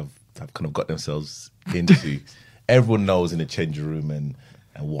teammates have kind of got themselves into. Everyone knows in the changing room and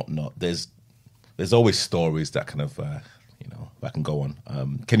whatnot. There's always stories that kind of I can go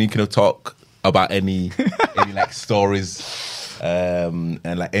on. Can you kind of talk about any stories and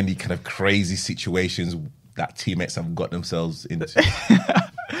any kind of crazy situations that teammates have got themselves into?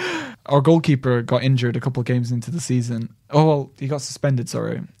 Our goalkeeper got injured a couple of games into the season. Oh, well, he got suspended,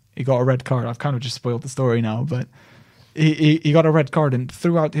 sorry. He got a red card. I've kind of just spoiled the story now, but he got a red card, and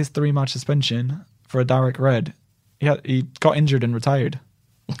throughout his 3-match suspension for a direct red, he got injured and retired.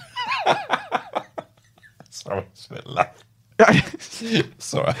 Sorry, I shouldn't laugh.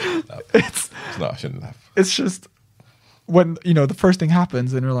 Sorry, I shouldn't laugh. It's just when the first thing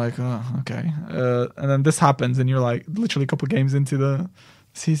happens and you're like, oh, okay, and then this happens and you're literally a couple of games into the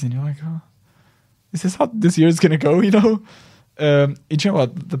season, you're like, oh, is this how this year's gonna go? You know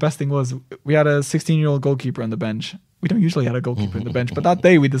what? The best thing was we had a 16-year-old goalkeeper on the bench. We don't usually have a goalkeeper in the bench, but that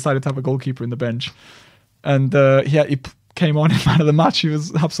day we decided to have a goalkeeper in the bench, and he came on in man of the match. He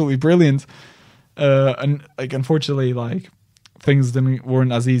was absolutely brilliant, and unfortunately, things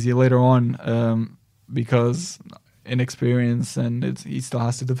weren't as easy later on because inexperience, and he still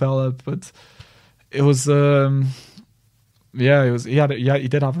has to develop. But it was, he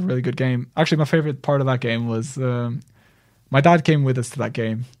did have a really good game. Actually, my favorite part of that game was my dad came with us to that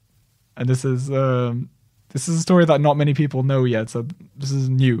game, and this is a story that not many people know yet. So this is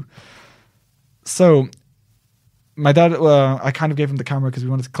new. So my dad, I kind of gave him the camera because we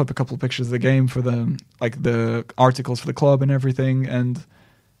wanted to clip a couple of pictures of the game for the articles for the club and everything. And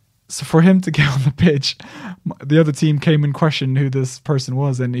so for him to get on the pitch, the other team came and questioned who this person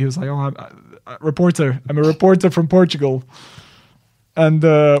was, and he was like, "Oh, I'm a reporter. I'm a reporter from Portugal." And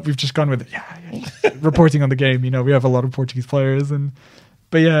we've just gone with reporting on the game. We have a lot of Portuguese players,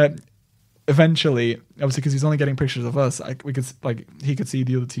 but yeah. Eventually, obviously, because he's only getting pictures of us, he could see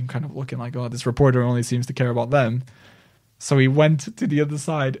the other team kind of looking like, "Oh, this reporter only seems to care about them." So he went to the other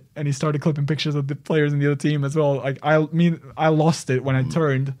side and he started clipping pictures of the players in the other team as well. I lost it when I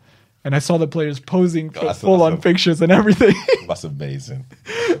turned, and I saw the players posing full on pictures and everything. That's amazing.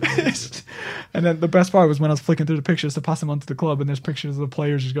 And then the best part was when I was flicking through the pictures to pass them on to the club, and there's pictures of the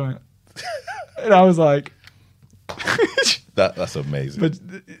players just going, and I was like. That's amazing. But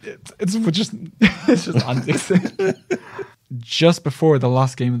it's just antics. Just before the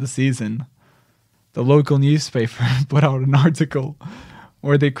last game of the season, the local newspaper put out an article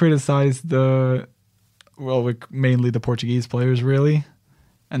where they criticized mainly the Portuguese players, really,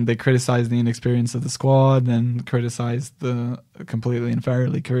 and they criticized the inexperience of the squad, and completely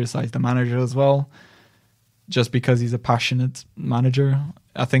unfairly criticized the manager as well, just because he's a passionate manager.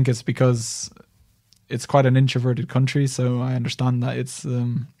 I think it's because it's quite an introverted country, so I understand that it's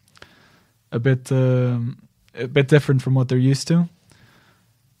a bit different from what they're used to.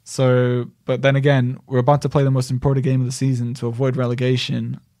 So, but then again, we're about to play the most important game of the season to avoid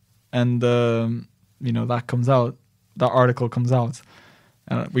relegation, and that comes out. That article comes out,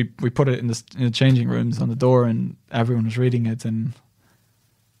 and we put it in the changing rooms on the door, and everyone was reading it, and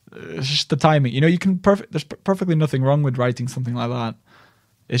it's just the timing. There's perfectly nothing wrong with writing something like that.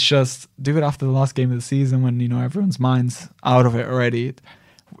 It's just do it after the last game of the season when everyone's mind's out of it already.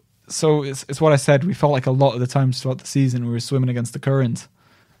 So it's what I said. We felt like a lot of the times throughout the season we were swimming against the current.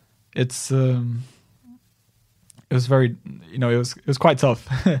 It was very, it was quite tough.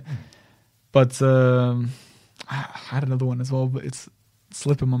 But I had another one as well, but it's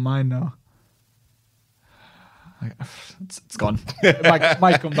slipping my mind now. It's gone. It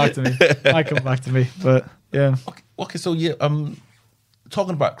might come back to me. But yeah. Okay. So yeah.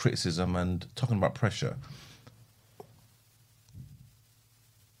 Talking about criticism and talking about pressure,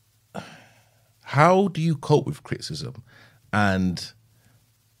 how do you cope with criticism? And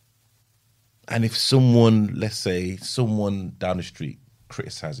if someone, let's say someone down the street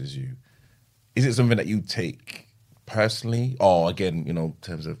criticizes you, is it something that you take personally? Or again, in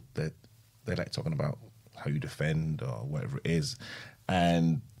terms of they like talking about how you defend or whatever it is.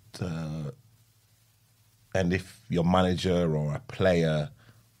 And if your manager or a player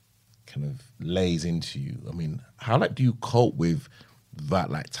kind of lays into you, how do you cope with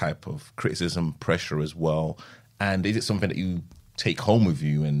that type of criticism, pressure as well? And is it something that you take home with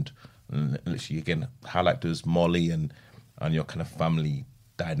you? And literally, again, how does Molly and your kind of family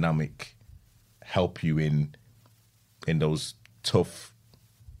dynamic help you in those tough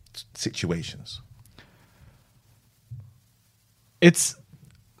situations? It's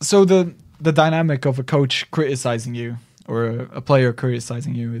so the dynamic of a coach criticizing you or a player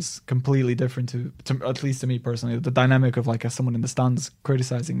criticizing you is completely different to at least to me personally, the dynamic of someone in the stands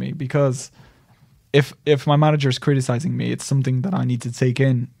criticizing me. Because if my manager is criticizing me, it's something that I need to take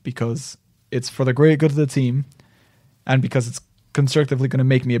in because it's for the great good of the team and because it's constructively going to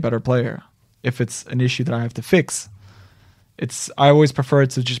make me a better player. If it's an issue that I have to fix, I always prefer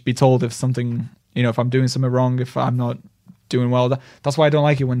to just be told if something, if I'm doing something wrong, if I'm not doing well. That's why I don't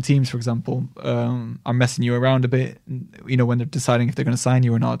like it when teams, for example, are messing you around a bit, when they're deciding if they're going to sign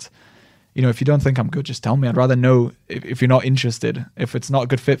you or not. If you don't think I'm good, just tell me. I'd rather know if you're not interested. If it's not a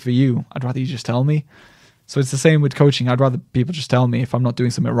good fit for you, I'd rather you just tell me. So it's the same with coaching. I'd rather people just tell me if I'm not doing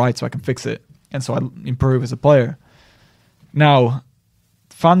something right so I can fix it. And so I improve as a player. Now,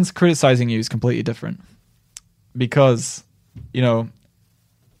 fans criticizing you is completely different because,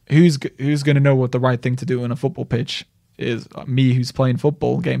 who's going to know what the right thing to do on a football pitch is? Me, who's playing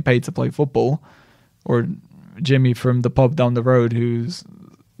football, getting paid to play football, or Jimmy from the pub down the road who's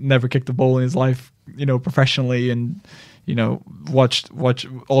never kicked a ball in his life, professionally, and watch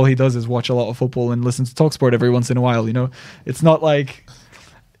all he does is watch a lot of football and listen to TalkSport every once in a while. It's not like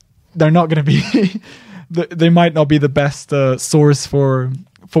they're not going to be they might not be the best source for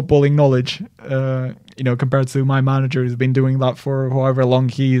footballing knowledge, compared to my manager who's been doing that for however long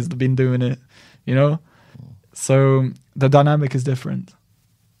he's been doing it, So the dynamic is different.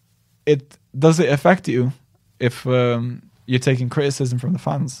 Does it affect you if you're taking criticism from the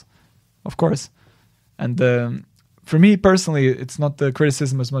fans? Of course. And for me personally, it's not the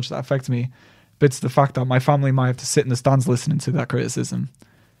criticism as much that affects me, but it's the fact that my family might have to sit in the stands listening to that criticism.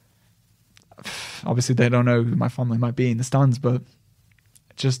 Obviously, they don't know who my family might be in the stands, but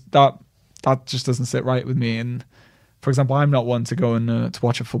just that just doesn't sit right with me. And for example, I'm not one to go and to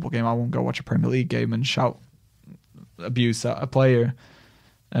watch a football game. I won't go watch a Premier League game and shout abuse at a player.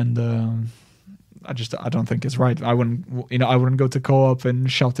 And I don't think it's right. I wouldn't go to Co-op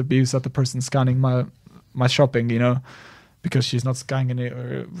and shout abuse at the person scanning my shopping, because she's not scanning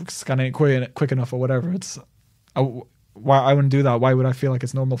it quick enough or whatever. Why I wouldn't do that? Why would I feel like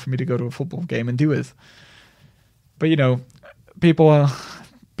it's normal for me to go to a football game and do it? But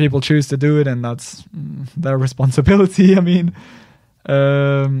people choose to do it, and that's their responsibility. I mean,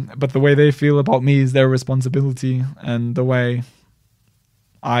 but the way they feel about me is their responsibility, and the way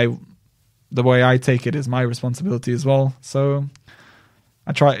I take it is my responsibility as well. So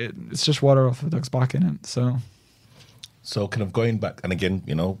I try. It's just water off a duck's back in it. So kind of going back, and again,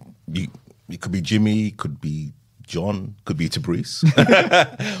 it could be Jimmy, could be John, could be Tabrice,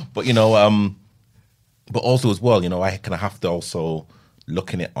 but but also as well, I kind of have to also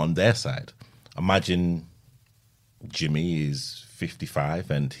look in it on their side. Imagine Jimmy is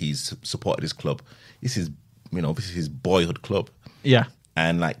 55 and he's supported his club. This is his boyhood club. Yeah.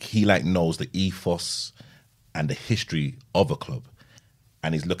 And he knows the ethos and the history of a club.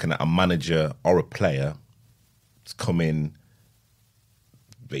 And he's looking at a manager or a player to come in,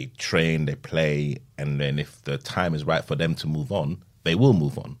 they train, they play, and then if the time is right for them to move on, they will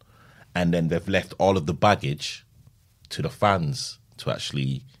move on. And then they've left all of the baggage to the fans to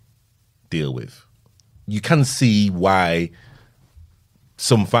actually deal with. You can see why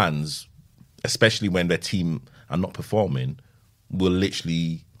some fans, especially when their team are not performing, will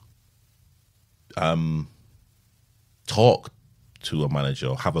literally talk to a manager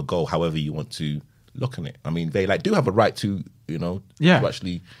or have a go, however you want to look at it. I mean, they do have a right to, to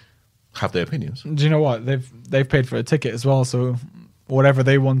actually have their opinions. Do you know what? They've paid for a ticket as well, so whatever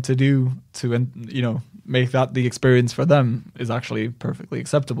they want to do to, make that the experience for them is actually perfectly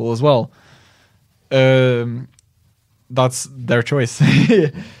acceptable as well. That's their choice.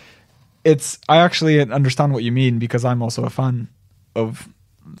 I actually understand what you mean, because I'm also a fan of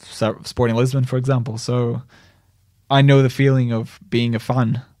Sporting Lisbon, for example. So I know the feeling of being a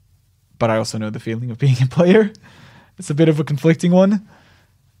fan, but I also know the feeling of being a player. It's a bit of a conflicting one.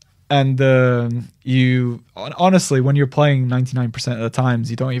 And honestly, when you're playing 99% of the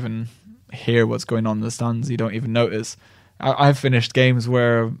times, you don't even hear what's going on in the stands. You don't even notice. I've finished games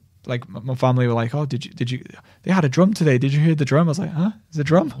where my family were like, "Oh, did you? They had a drum today. Did you hear the drum?" I was like, "Huh? Is it a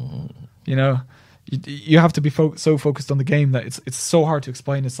drum?" You have to be so focused on the game that it's so hard to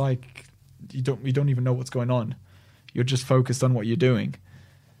explain. It's like you don't even know what's going on. You're just focused on what you're doing.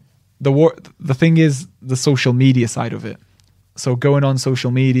 The thing is the social media side of it. So going on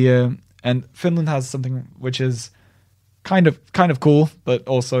social media, and Finland has something which is kind of cool, but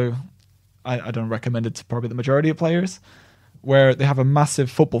also I don't recommend it to probably the majority of players, where they have a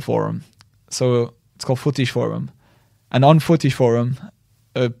massive football forum. So it's called Footage Forum. And on Footage Forum,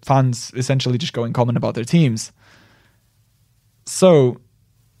 fans essentially just go and comment about their teams. So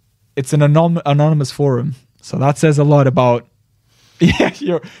it's an anonymous forum. So that says a lot about...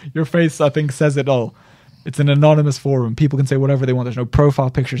 Yeah, your face, I think, says it all. It's an anonymous forum. People can say whatever they want. There's no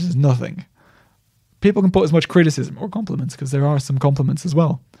profile pictures. There's nothing. People can put as much criticism or compliments, because there are some compliments as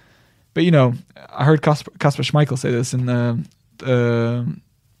well. But, I heard Kasper Schmeichel say this in the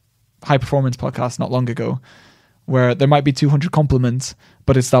High Performance podcast not long ago, where there might be 200 compliments,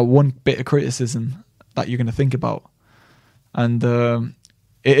 but it's that one bit of criticism that you're going to think about. And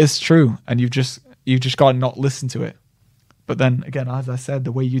it is true, and you've just got to not listen to it. But then, again, as I said,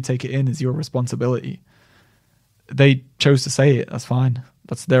 the way you take it in is your responsibility. They chose to say it, that's fine.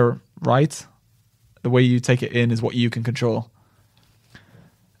 That's their right. The way you take it in is what you can control.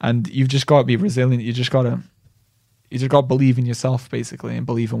 And you've just got to be resilient. You just got to believe in yourself, basically, and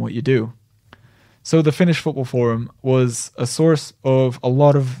believe in what you do. So the Finnish Football Forum was a source of a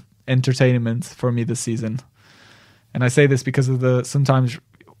lot of entertainment for me this season. And I say this because of sometimes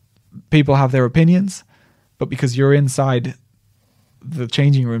people have their opinions, but because you're inside the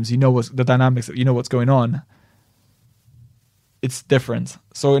changing rooms, you know the dynamics, you know what's going on. It's different.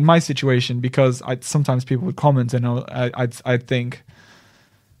 So in my situation, because sometimes people would comment, and I'd think,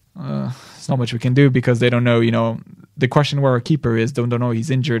 there's not much we can do, because they don't know, they question where our keeper is. Don't know he's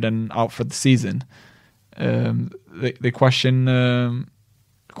injured and out for the season. They question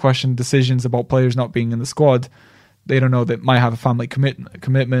decisions about players not being in the squad. They don't know that might have a family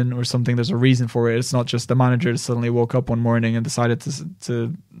commitment or something. There's a reason for it. It's not just the manager that suddenly woke up one morning and decided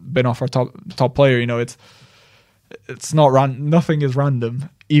to bin off our top player. You know, it's not nothing is random,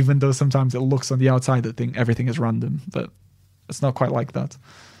 even though sometimes it looks on the outside that everything is random, but it's not quite like that.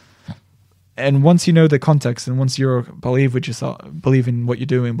 And once you know the context, and once you believe in what you're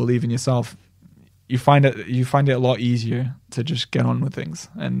doing, believe in yourself, you find it a lot easier to just get on with things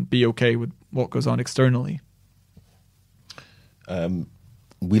and be okay with what goes on externally.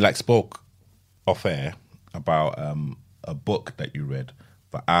 We spoke off air about a book that you read,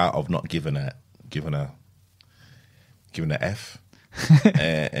 The Art of Not Giving a F,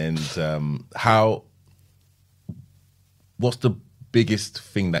 and how. What's the biggest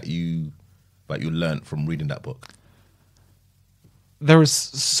thing that you learned from reading that book? There was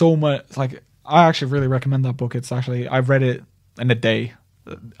so much. I actually really recommend that book. I've read it in a day.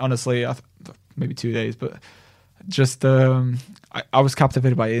 Honestly, maybe 2 days, but just I was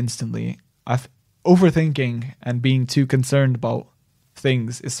captivated by it instantly. Overthinking and being too concerned about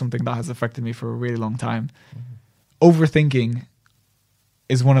things is something that has affected me for a really long time. Mm-hmm. Overthinking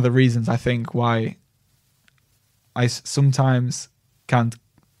is one of the reasons I think why I sometimes can't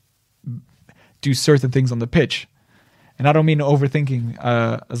do certain things on the pitch. And I don't mean overthinking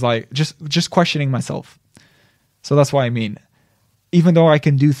as just questioning myself. So that's what I mean. Even though I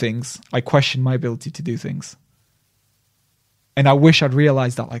can do things, I question my ability to do things. And I wish I'd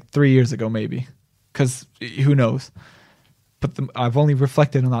realized that 3 years ago, maybe, because who knows? But I've only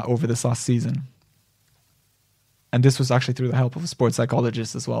reflected on that over this last season. And this was actually through the help of a sports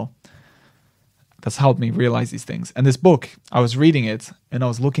psychologist as well. That's helped me realize these things. And this book, I was reading it and I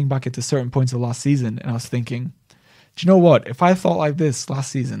was looking back at certain points of last season and I was thinking, do you know what? If I thought like this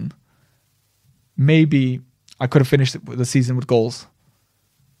last season, maybe I could have finished the season with goals,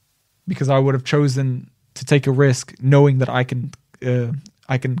 because I would have chosen to take a risk knowing that I can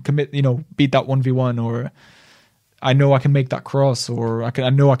commit, beat that 1v1, or I know I can make that cross, or I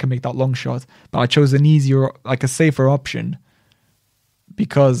know I can make that long shot. But I chose an easier, a safer option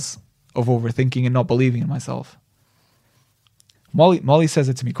because of overthinking and not believing in myself. Molly says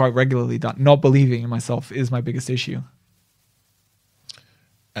it to me quite regularly that not believing in myself is my biggest issue.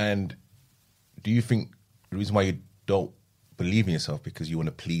 And do you think the reason why you don't believe in yourself because you want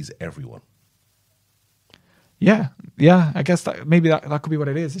to please everyone? Yeah. I guess maybe that could be what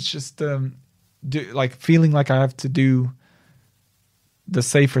it is. It's just feeling like I have to do the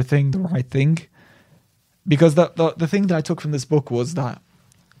safer thing, the right thing. Because the thing that I took from this book was that,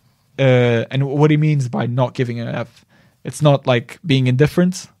 and what he means by not giving an F, it's not like being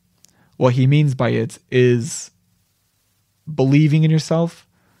indifferent. What he means by it is believing in yourself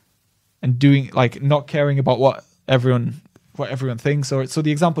and doing, not caring about what everyone thinks. So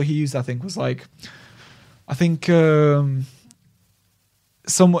the example he used, I think, was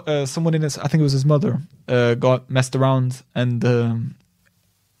someone in his, I think it was his mother, got messed around, and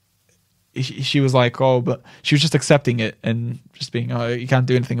she was but she was just accepting it and just being, you can't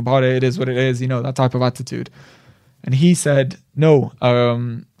do anything about it. It is what it is, that type of attitude. And he said, no,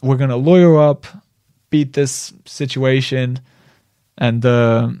 we're going to lawyer up, beat this situation, and,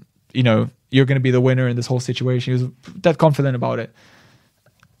 you're going to be the winner in this whole situation. He was dead confident about it.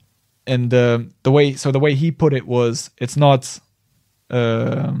 And the way he put it was, it's not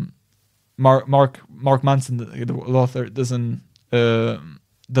Mark Manson, the author, doesn't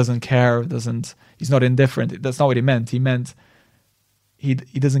care, he's not indifferent. That's not what he meant. He meant he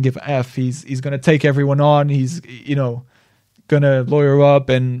doesn't give a F. He's going to take everyone on. He's going to lawyer up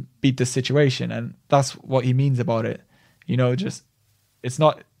and beat the situation, and that's what he means about it. Just it's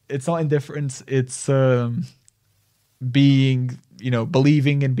not indifference. It's being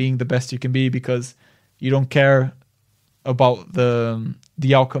believing and being the best you can be, because you don't care about the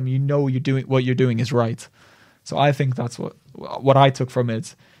outcome. What you're doing is right. So I think that's what I took from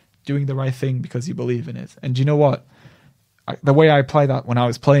it, doing the right thing because you believe in it. And you know what? The way I apply that when I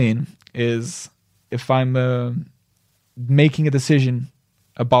was playing is, if I'm making a decision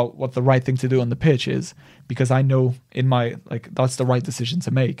about what the right thing to do on the pitch is, because I know in my, that's the right decision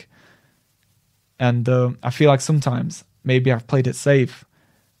to make. And I feel like sometimes maybe I've played it safe,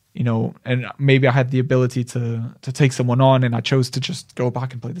 and maybe I had the ability to take someone on, and I chose to just go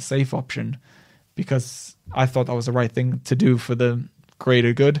back and play the safe option because I thought that was the right thing to do for the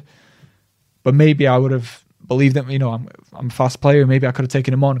greater good. But maybe I would have believed that, I'm a fast player. Maybe I could have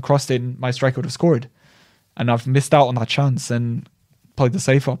taken him on, crossed it, and my striker would have scored. And I've missed out on that chance and played the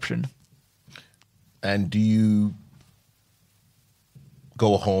safe option. And do you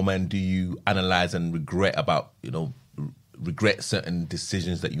go home and do you analyze and regret regret certain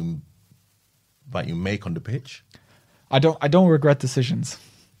decisions that you make on the pitch? I don't regret decisions,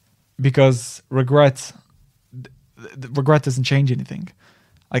 because regret doesn't change anything.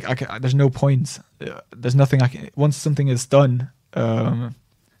 There's no point. There's nothing I can. Once something is done,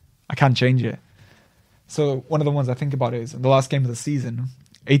 I can't change it. So one of the ones I think about is in the last game of the season,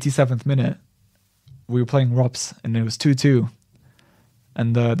 87th minute, we were playing Rops and it was 2-2.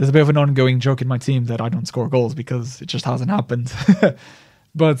 And there's a bit of an ongoing joke in my team that I don't score goals because it just hasn't happened.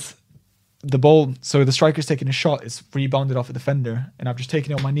 But the ball, so the striker's taking a shot, it's rebounded off a defender, and I've just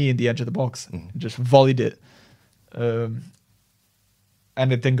taken it on my knee in the edge of the box and just volleyed it. And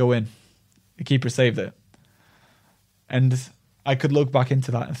it didn't go in. The keeper saved it. And I could look back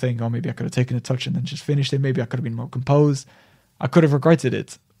into that and think, oh, maybe I could have taken a touch and then just finished it. Maybe I could have been more composed. I could have regretted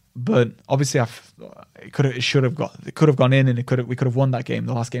it. But obviously, it could have gone in, and we could have won that game,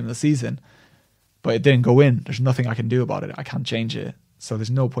 the last game of the season. But it didn't go in. There's nothing I can do about it. I can't change it. So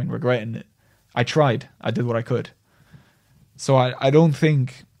there's no point regretting it. I tried. I did what I could. So I don't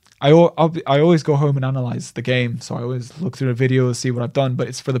think I always go home and analyze the game. So I always look through the videos, see what I've done. But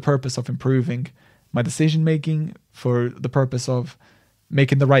it's for the purpose of improving my decision making, for the purpose of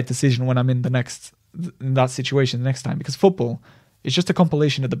making the right decision when I'm in that situation the next time. Because football is just a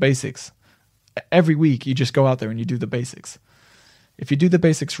compilation of the basics. Every week you just go out there and you do the basics. If you do the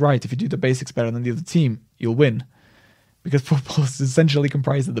basics right, if you do the basics better than the other team, you'll win. Because football is essentially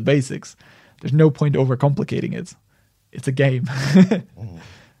comprised of the basics. There's no point overcomplicating it. It's a game.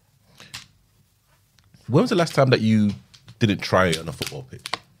 When was the last time that you didn't try on a football pitch?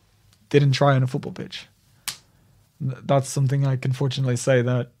 Didn't try on a football pitch. That's something I can fortunately say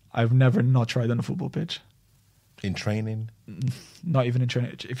that I've never not tried on a football pitch. In training? Not even in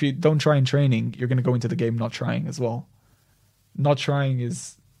training. If you don't try in training, you're going to go into the game not trying as well. Not trying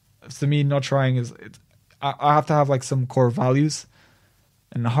is, to me, I have to have like some core values,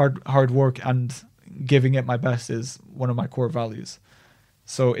 and hard work and giving it my best is one of my core values.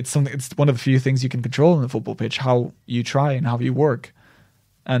 So it's one of the few things you can control on the football pitch, how you try and how you work.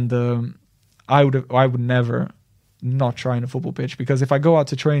 And I would never not try on a football pitch, because if I go out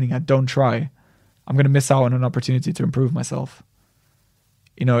to training and don't try, I'm going to miss out on an opportunity to improve myself.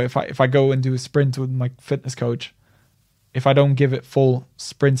 If I go and do a sprint with my fitness coach, if I don't give it full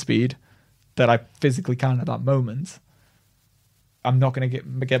sprint speed that I physically can at that moment, I'm not going to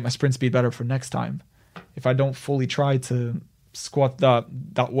get my sprint speed better for next time. If I don't fully try to squat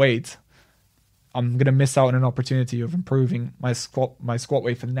that weight, I'm going to miss out on an opportunity of improving my squat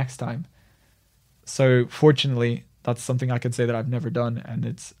weight for the next time. So fortunately, that's something I could say that I've never done, and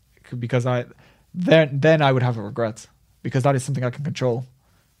it's because then I would have a regret, because that is something I can control,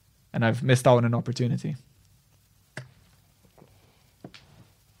 and I've missed out on an opportunity.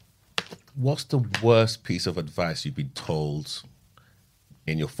 What's the worst piece of advice you've been told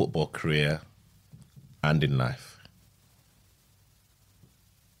in your football career and in life?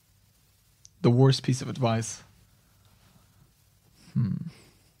 The worst piece of advice? I'm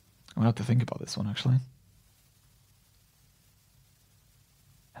going to have to think about this one, actually.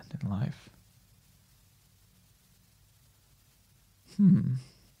 And in life?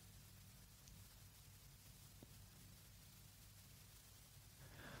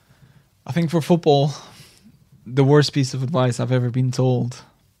 I think for football, the worst piece of advice I've ever been told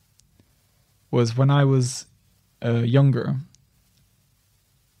was when I was younger.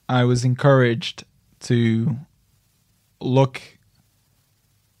 I was encouraged to look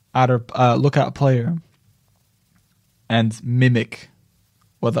at a player and mimic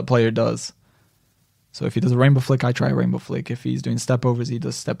what that player does. So if he does a rainbow flick, I try a rainbow flick. If he's doing step overs, he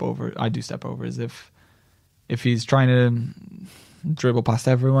does step over. I do step overs. If he's trying to dribble past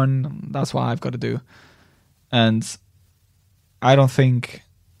everyone, that's what I've got to do. And I don't think,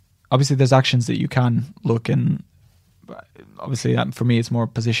 obviously there's actions that you can look, and obviously for me it's more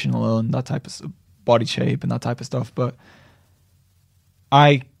positional and that type of body shape and that type of stuff, but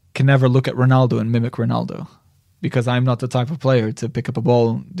I can never look at Ronaldo and mimic Ronaldo, because I'm not the type of player to pick up a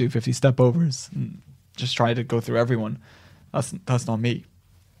ball, do 50 step overs and just try to go through everyone. That's not me.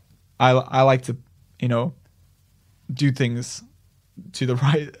 I like to, do things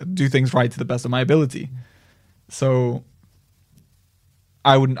right to the best of my ability. So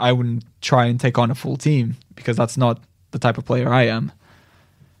I wouldn't try and take on a full team, because that's not the type of player I am.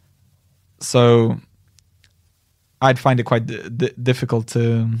 So I'd find it quite difficult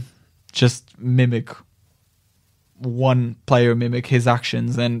to just mimic one player, mimic his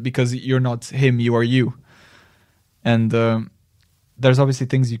actions, and because you're not him, you are you. And there's obviously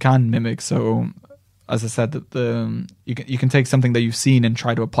things you can mimic. So as I said, you can take something that you've seen and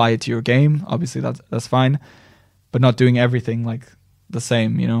try to apply it to your game. Obviously, that's fine, but not doing everything like the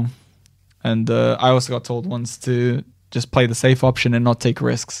same, you know. And I also got told once to just play the safe option and not take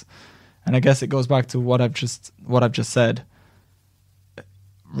risks. And I guess it goes back to what I've just said.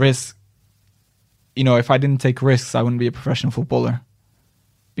 Risk. You know, if I didn't take risks, I wouldn't be a professional footballer,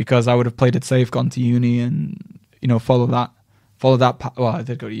 because I would have played it safe, gone to uni, and, you know, follow that path. Well, I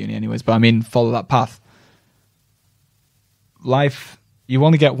did go to uni anyways, but I mean, follow that path. Life, you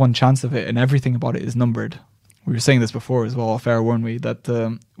only get one chance of it, and everything about it is numbered. We were saying this before as well, off air, weren't we?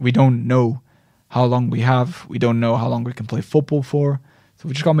 That we don't know how long we have. We don't know how long we can play football for. So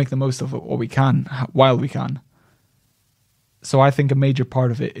we just got to make the most of it what we can, while we can. So I think a major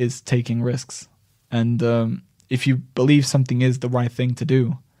part of it is taking risks. And if you believe something is the right thing to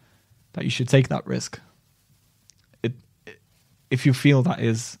do, that you should take that risk. If you feel that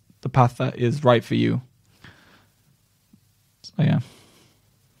is the path that is right for you. So yeah.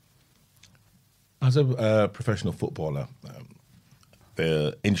 As a professional footballer,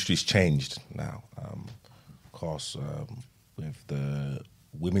 the industry's changed now. Of course, with the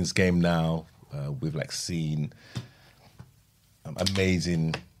women's game now, we've like seen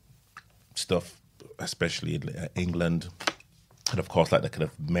amazing stuff, especially in England, and of course, like the kind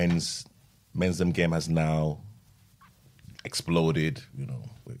of men's game has now exploded. You know,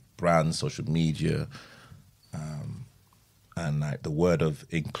 with brands, social media, and like the word of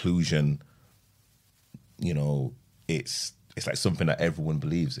inclusion. You know, it's like something that everyone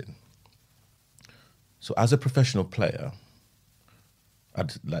believes in. So, as a professional player,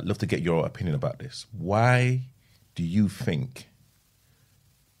 I'd love to get your opinion about this. Why do you think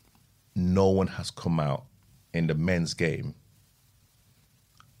no one has come out in the men's game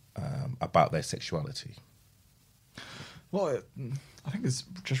about their sexuality? Well, I think it's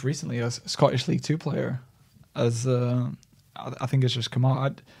just recently a Scottish League 2 player, as I think it's just come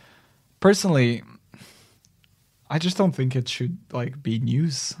out. Personally, I just don't think it should like be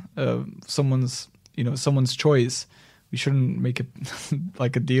news. Someone's choice. We shouldn't make it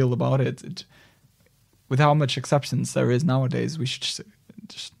like a deal about it. With how much acceptance there is nowadays, we should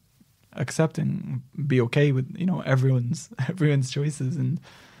just accept and be okay with, you know, everyone's choices, and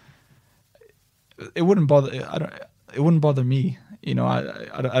it wouldn't bother. It wouldn't bother me. You know,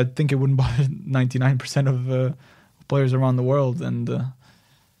 I think it wouldn't bother 99% of players around the world, and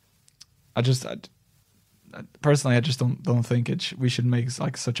personally, I just don't think we should make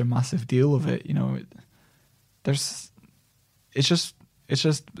like such a massive deal of it. You know, it's just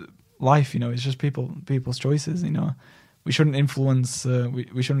life. You know, it's just people's choices. You know, we shouldn't influence.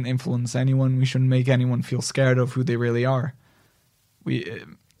 We shouldn't influence anyone. We shouldn't make anyone feel scared of who they really are.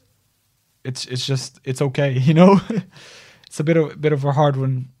 It's okay. You know, it's a bit of a hard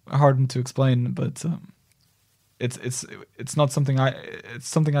one to explain, but. It's not something it's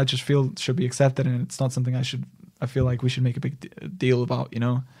something I just feel should be accepted, and it's not something I feel like we should make a big deal about, you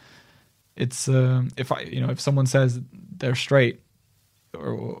know. It's if someone says they're straight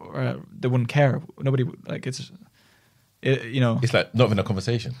or they wouldn't care, nobody would, like, you know, it's like not even a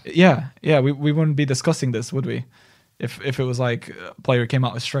conversation. Yeah, we wouldn't be discussing this, would we? If it was like a player came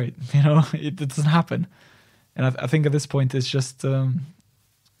out as straight, you know, it doesn't happen. And I think at this point it's just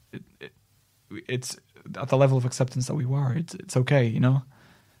it's at the level of acceptance that we were, it's okay, you know.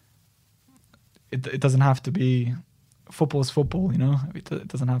 It doesn't have to be. Football is football, you know. It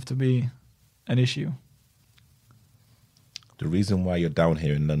doesn't have to be an issue. The reason why you're down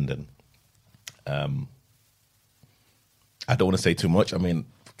here in London, I don't want to say too much. I mean,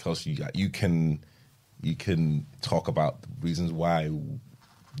 because you can talk about the reasons why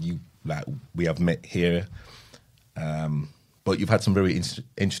we have met here, but you've had some very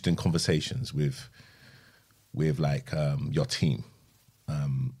interesting conversations with your team.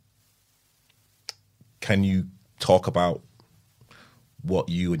 Can you talk about what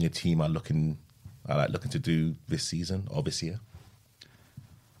you and your team are looking to do this season or this year?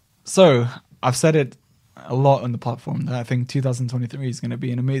 So I've said it a lot on the platform that I think 2023 is going to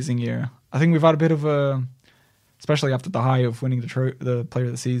be an amazing year. I think we've had a bit of especially after the high of winning the Player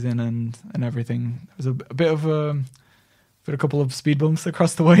of the Season and everything. There was a bit of a couple of speed bumps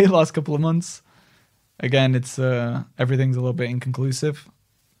across the way the last couple of months. Again, it's everything's a little bit inconclusive,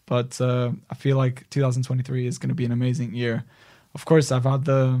 but I feel like 2023 is going to be an amazing year. Of course, I've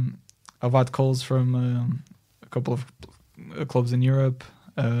had calls from a couple of clubs in Europe,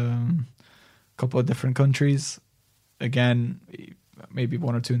 a couple of different countries. Again, maybe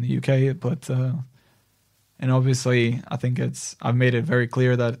one or two in the UK, but and obviously, I think I've made it very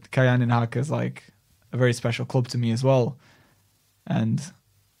clear that Cayenne and Haka is like a very special club to me as well, and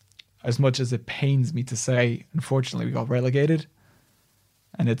as much as it pains me to say, unfortunately, we got relegated.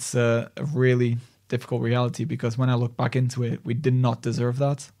 And it's a really difficult reality because when I look back into it, we did not deserve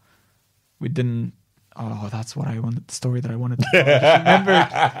that. We didn't. Oh, that's what I wanted. The story that I wanted to tell.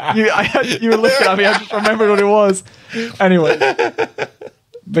 I just remembered. You were looking at me. I just remembered what it was. Anyway.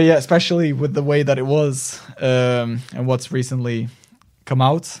 But yeah, especially with the way that it was and what's recently come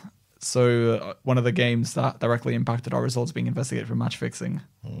out. So one of the games that directly impacted our results being investigated for match fixing.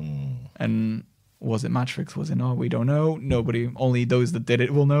 And was it match fix? Was it not? We don't know. Nobody, only those that did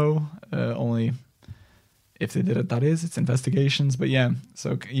it will know. Only if they did it, that is. It's investigations. But yeah,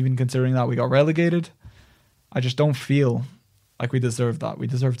 so even considering that we got relegated, I just don't feel like we deserved that. We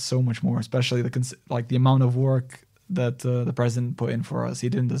deserved so much more, especially the amount of work that the president put in for us. He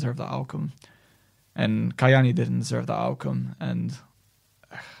didn't deserve that outcome. And Kayani didn't deserve that outcome. And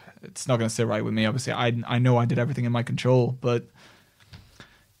it's not going to sit right with me. Obviously, I know I did everything in my control, but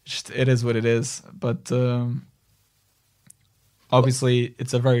it is what it is. But obviously,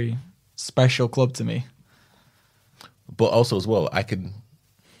 it's a very special club to me. But also as well, I can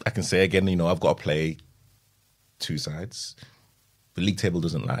say again, I've got to play two sides. The league table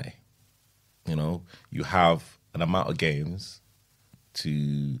doesn't lie. You have an amount of games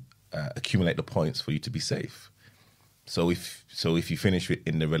to accumulate the points for you to be safe. So if you finish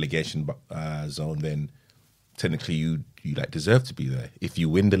in the relegation zone, then technically you deserve to be there. If you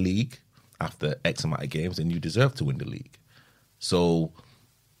win the league after X amount of games, then you deserve to win the league. So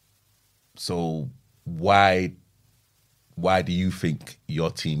why do you think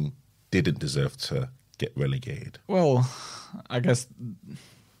your team didn't deserve to get relegated? Well, I guess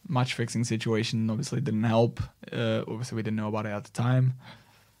match fixing situation obviously didn't help. Obviously, we didn't know about it at the time.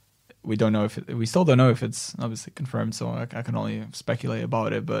 We still don't know if it's obviously confirmed, so I can only speculate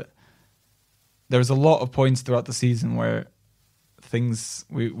about it. But there's a lot of points throughout the season where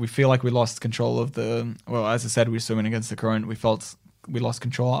we feel like we lost control of as I said, we were swimming against the current. We felt we lost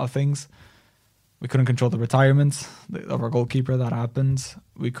control of things. We couldn't control the retirement of our goalkeeper. That happened.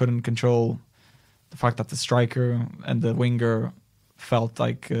 We couldn't control the fact that the striker and the winger felt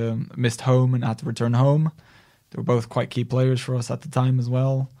like missed home and had to return home. They were both quite key players for us at the time as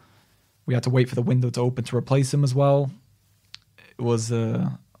well. We had to wait for the window to open to replace him as well. It was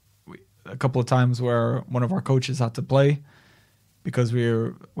a couple of times where one of our coaches had to play because we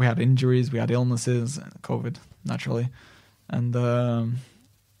had injuries, we had illnesses, COVID naturally, and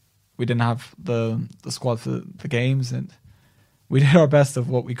we didn't have the squad for the games, and we did our best of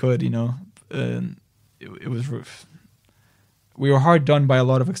what we could. It was we were hard done by a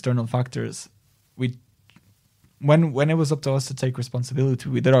lot of external factors. When it was up to us to take responsibility,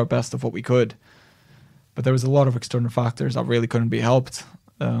 we did our best of what we could. But there was a lot of external factors that really couldn't be helped.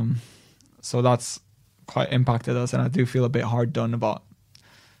 So that's quite impacted us, and I do feel a bit hard done about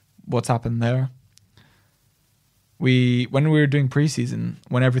what's happened there. When we were doing preseason,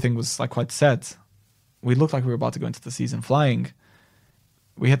 when everything was quite set, we looked like we were about to go into the season flying.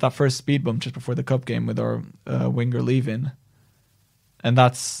 We hit that first speed bump just before the cup game with our winger leaving, and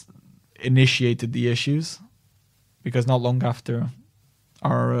that's initiated the issues. Because not long after,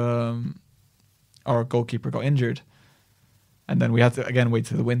 our goalkeeper got injured, and then we had to again wait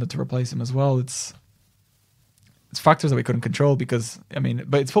to the window to replace him as well. It's factors that we couldn't control but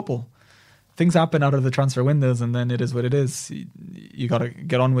it's football. Things happen out of the transfer windows, and then it is what it is. You got to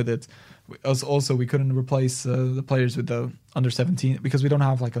get on with it. Also, we couldn't replace the players with the under 17 because we don't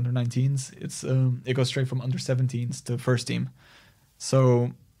have under 19s. It goes straight from under 17s to first team.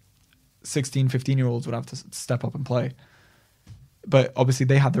 So 16, 15-year-olds would have to step up and play. But obviously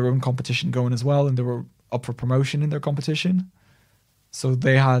they had their own competition going as well, and they were up for promotion in their competition. So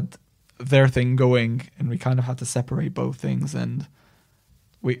they had their thing going, and we kind of had to separate both things. And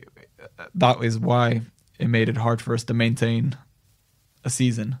that is why it made it hard for us to maintain a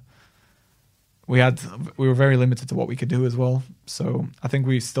season. We were very limited to what we could do as well. So I think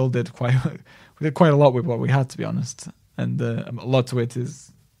we still did quite a lot with what we had, to be honest. And a lot to it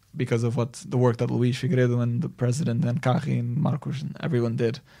is because of the work that Luis Figueiredo and the president and Kaji and Marcos and everyone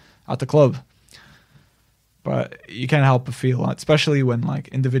did at the club. But you can't help but feel that, especially when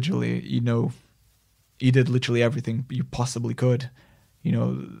individually, you did literally everything you possibly could.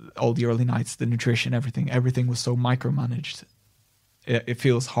 All the early nights, the nutrition, everything was so micromanaged. It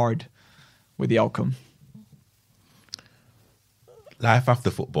feels hard with the outcome. Life after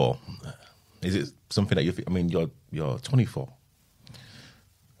football, is it something that you think? You're 24.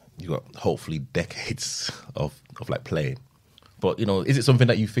 You got hopefully decades of playing, but is it something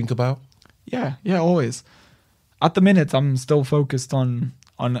that you think about? Yeah, always. At the minute, I'm still focused on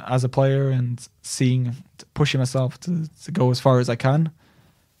as a player and pushing myself to go as far as I can.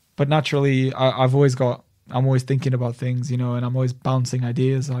 but naturally, I'm always thinking about things, and I'm always bouncing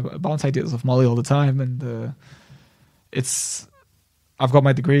ideas. I bounce ideas off Molly all the time, and I've got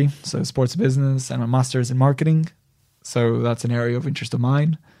my degree, so sports business, and my master's in marketing, so that's an area of interest of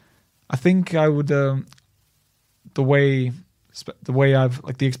mine. I think I would the way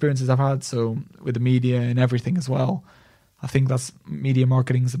I've the experiences I've had, so with the media and everything as well. I think that's media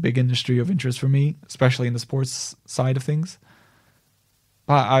marketing is a big industry of interest for me, especially in the sports side of things.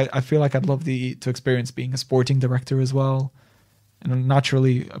 But I feel like I'd love to experience being a sporting director as well. And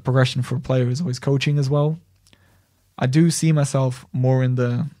naturally, a progression for a player is always coaching as well. I do see myself more in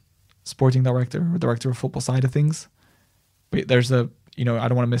the sporting director or director of football side of things. But there's I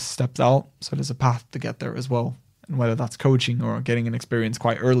don't want to miss steps out. So there's a path to get there as well. And whether that's coaching or getting an experience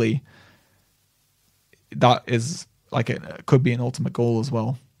quite early, that is it could be an ultimate goal as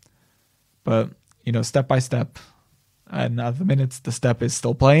well. But, step by step. And at the minute, the step is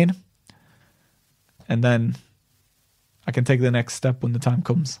still playing. And then I can take the next step when the time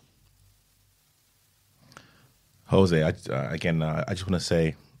comes. Jose, I just want to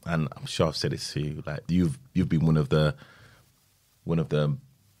say, and I'm sure I've said this to you, like you've been one of the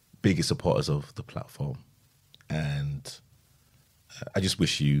biggest supporters of the platform, and I just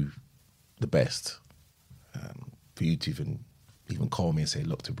wish you the best. For you to even call me and say,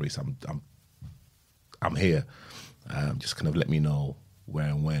 "Look, Tabrice, I'm here." Just kind of let me know where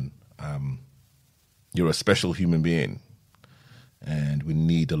and when. You're a special human being, and we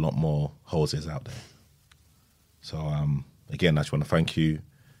need a lot more Joses out there. So again, I just want to thank you.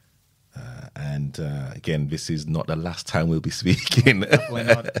 And again, this is not the last time we'll be speaking. Definitely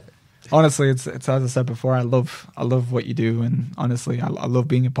not. Honestly, it's as I said before, I love what you do, and honestly, I love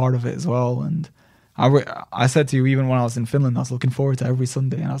being a part of it as well. And I said to you, even when I was in Finland, I was looking forward to every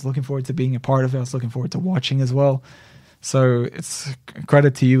Sunday, and I was looking forward to being a part of it. I was looking forward to watching as well. So it's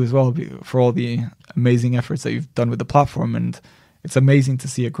credit to you as well for all the amazing efforts that you've done with the platform, and it's amazing to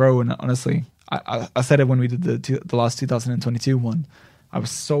see it grow. And honestly, I said it when we did the last 2022 one. I was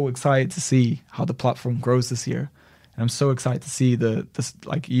so excited to see how the platform grows this year, and I'm so excited to see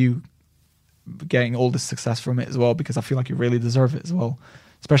you getting all this success from it as well, because I feel like you really deserve it as well,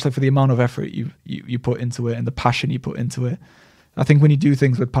 especially for the amount of effort you put into it and the passion you put into it. I think when you do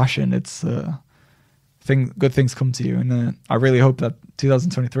things with passion, it's good things come to you, and I really hope that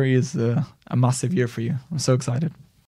 2023 is a massive year for you. I'm so excited.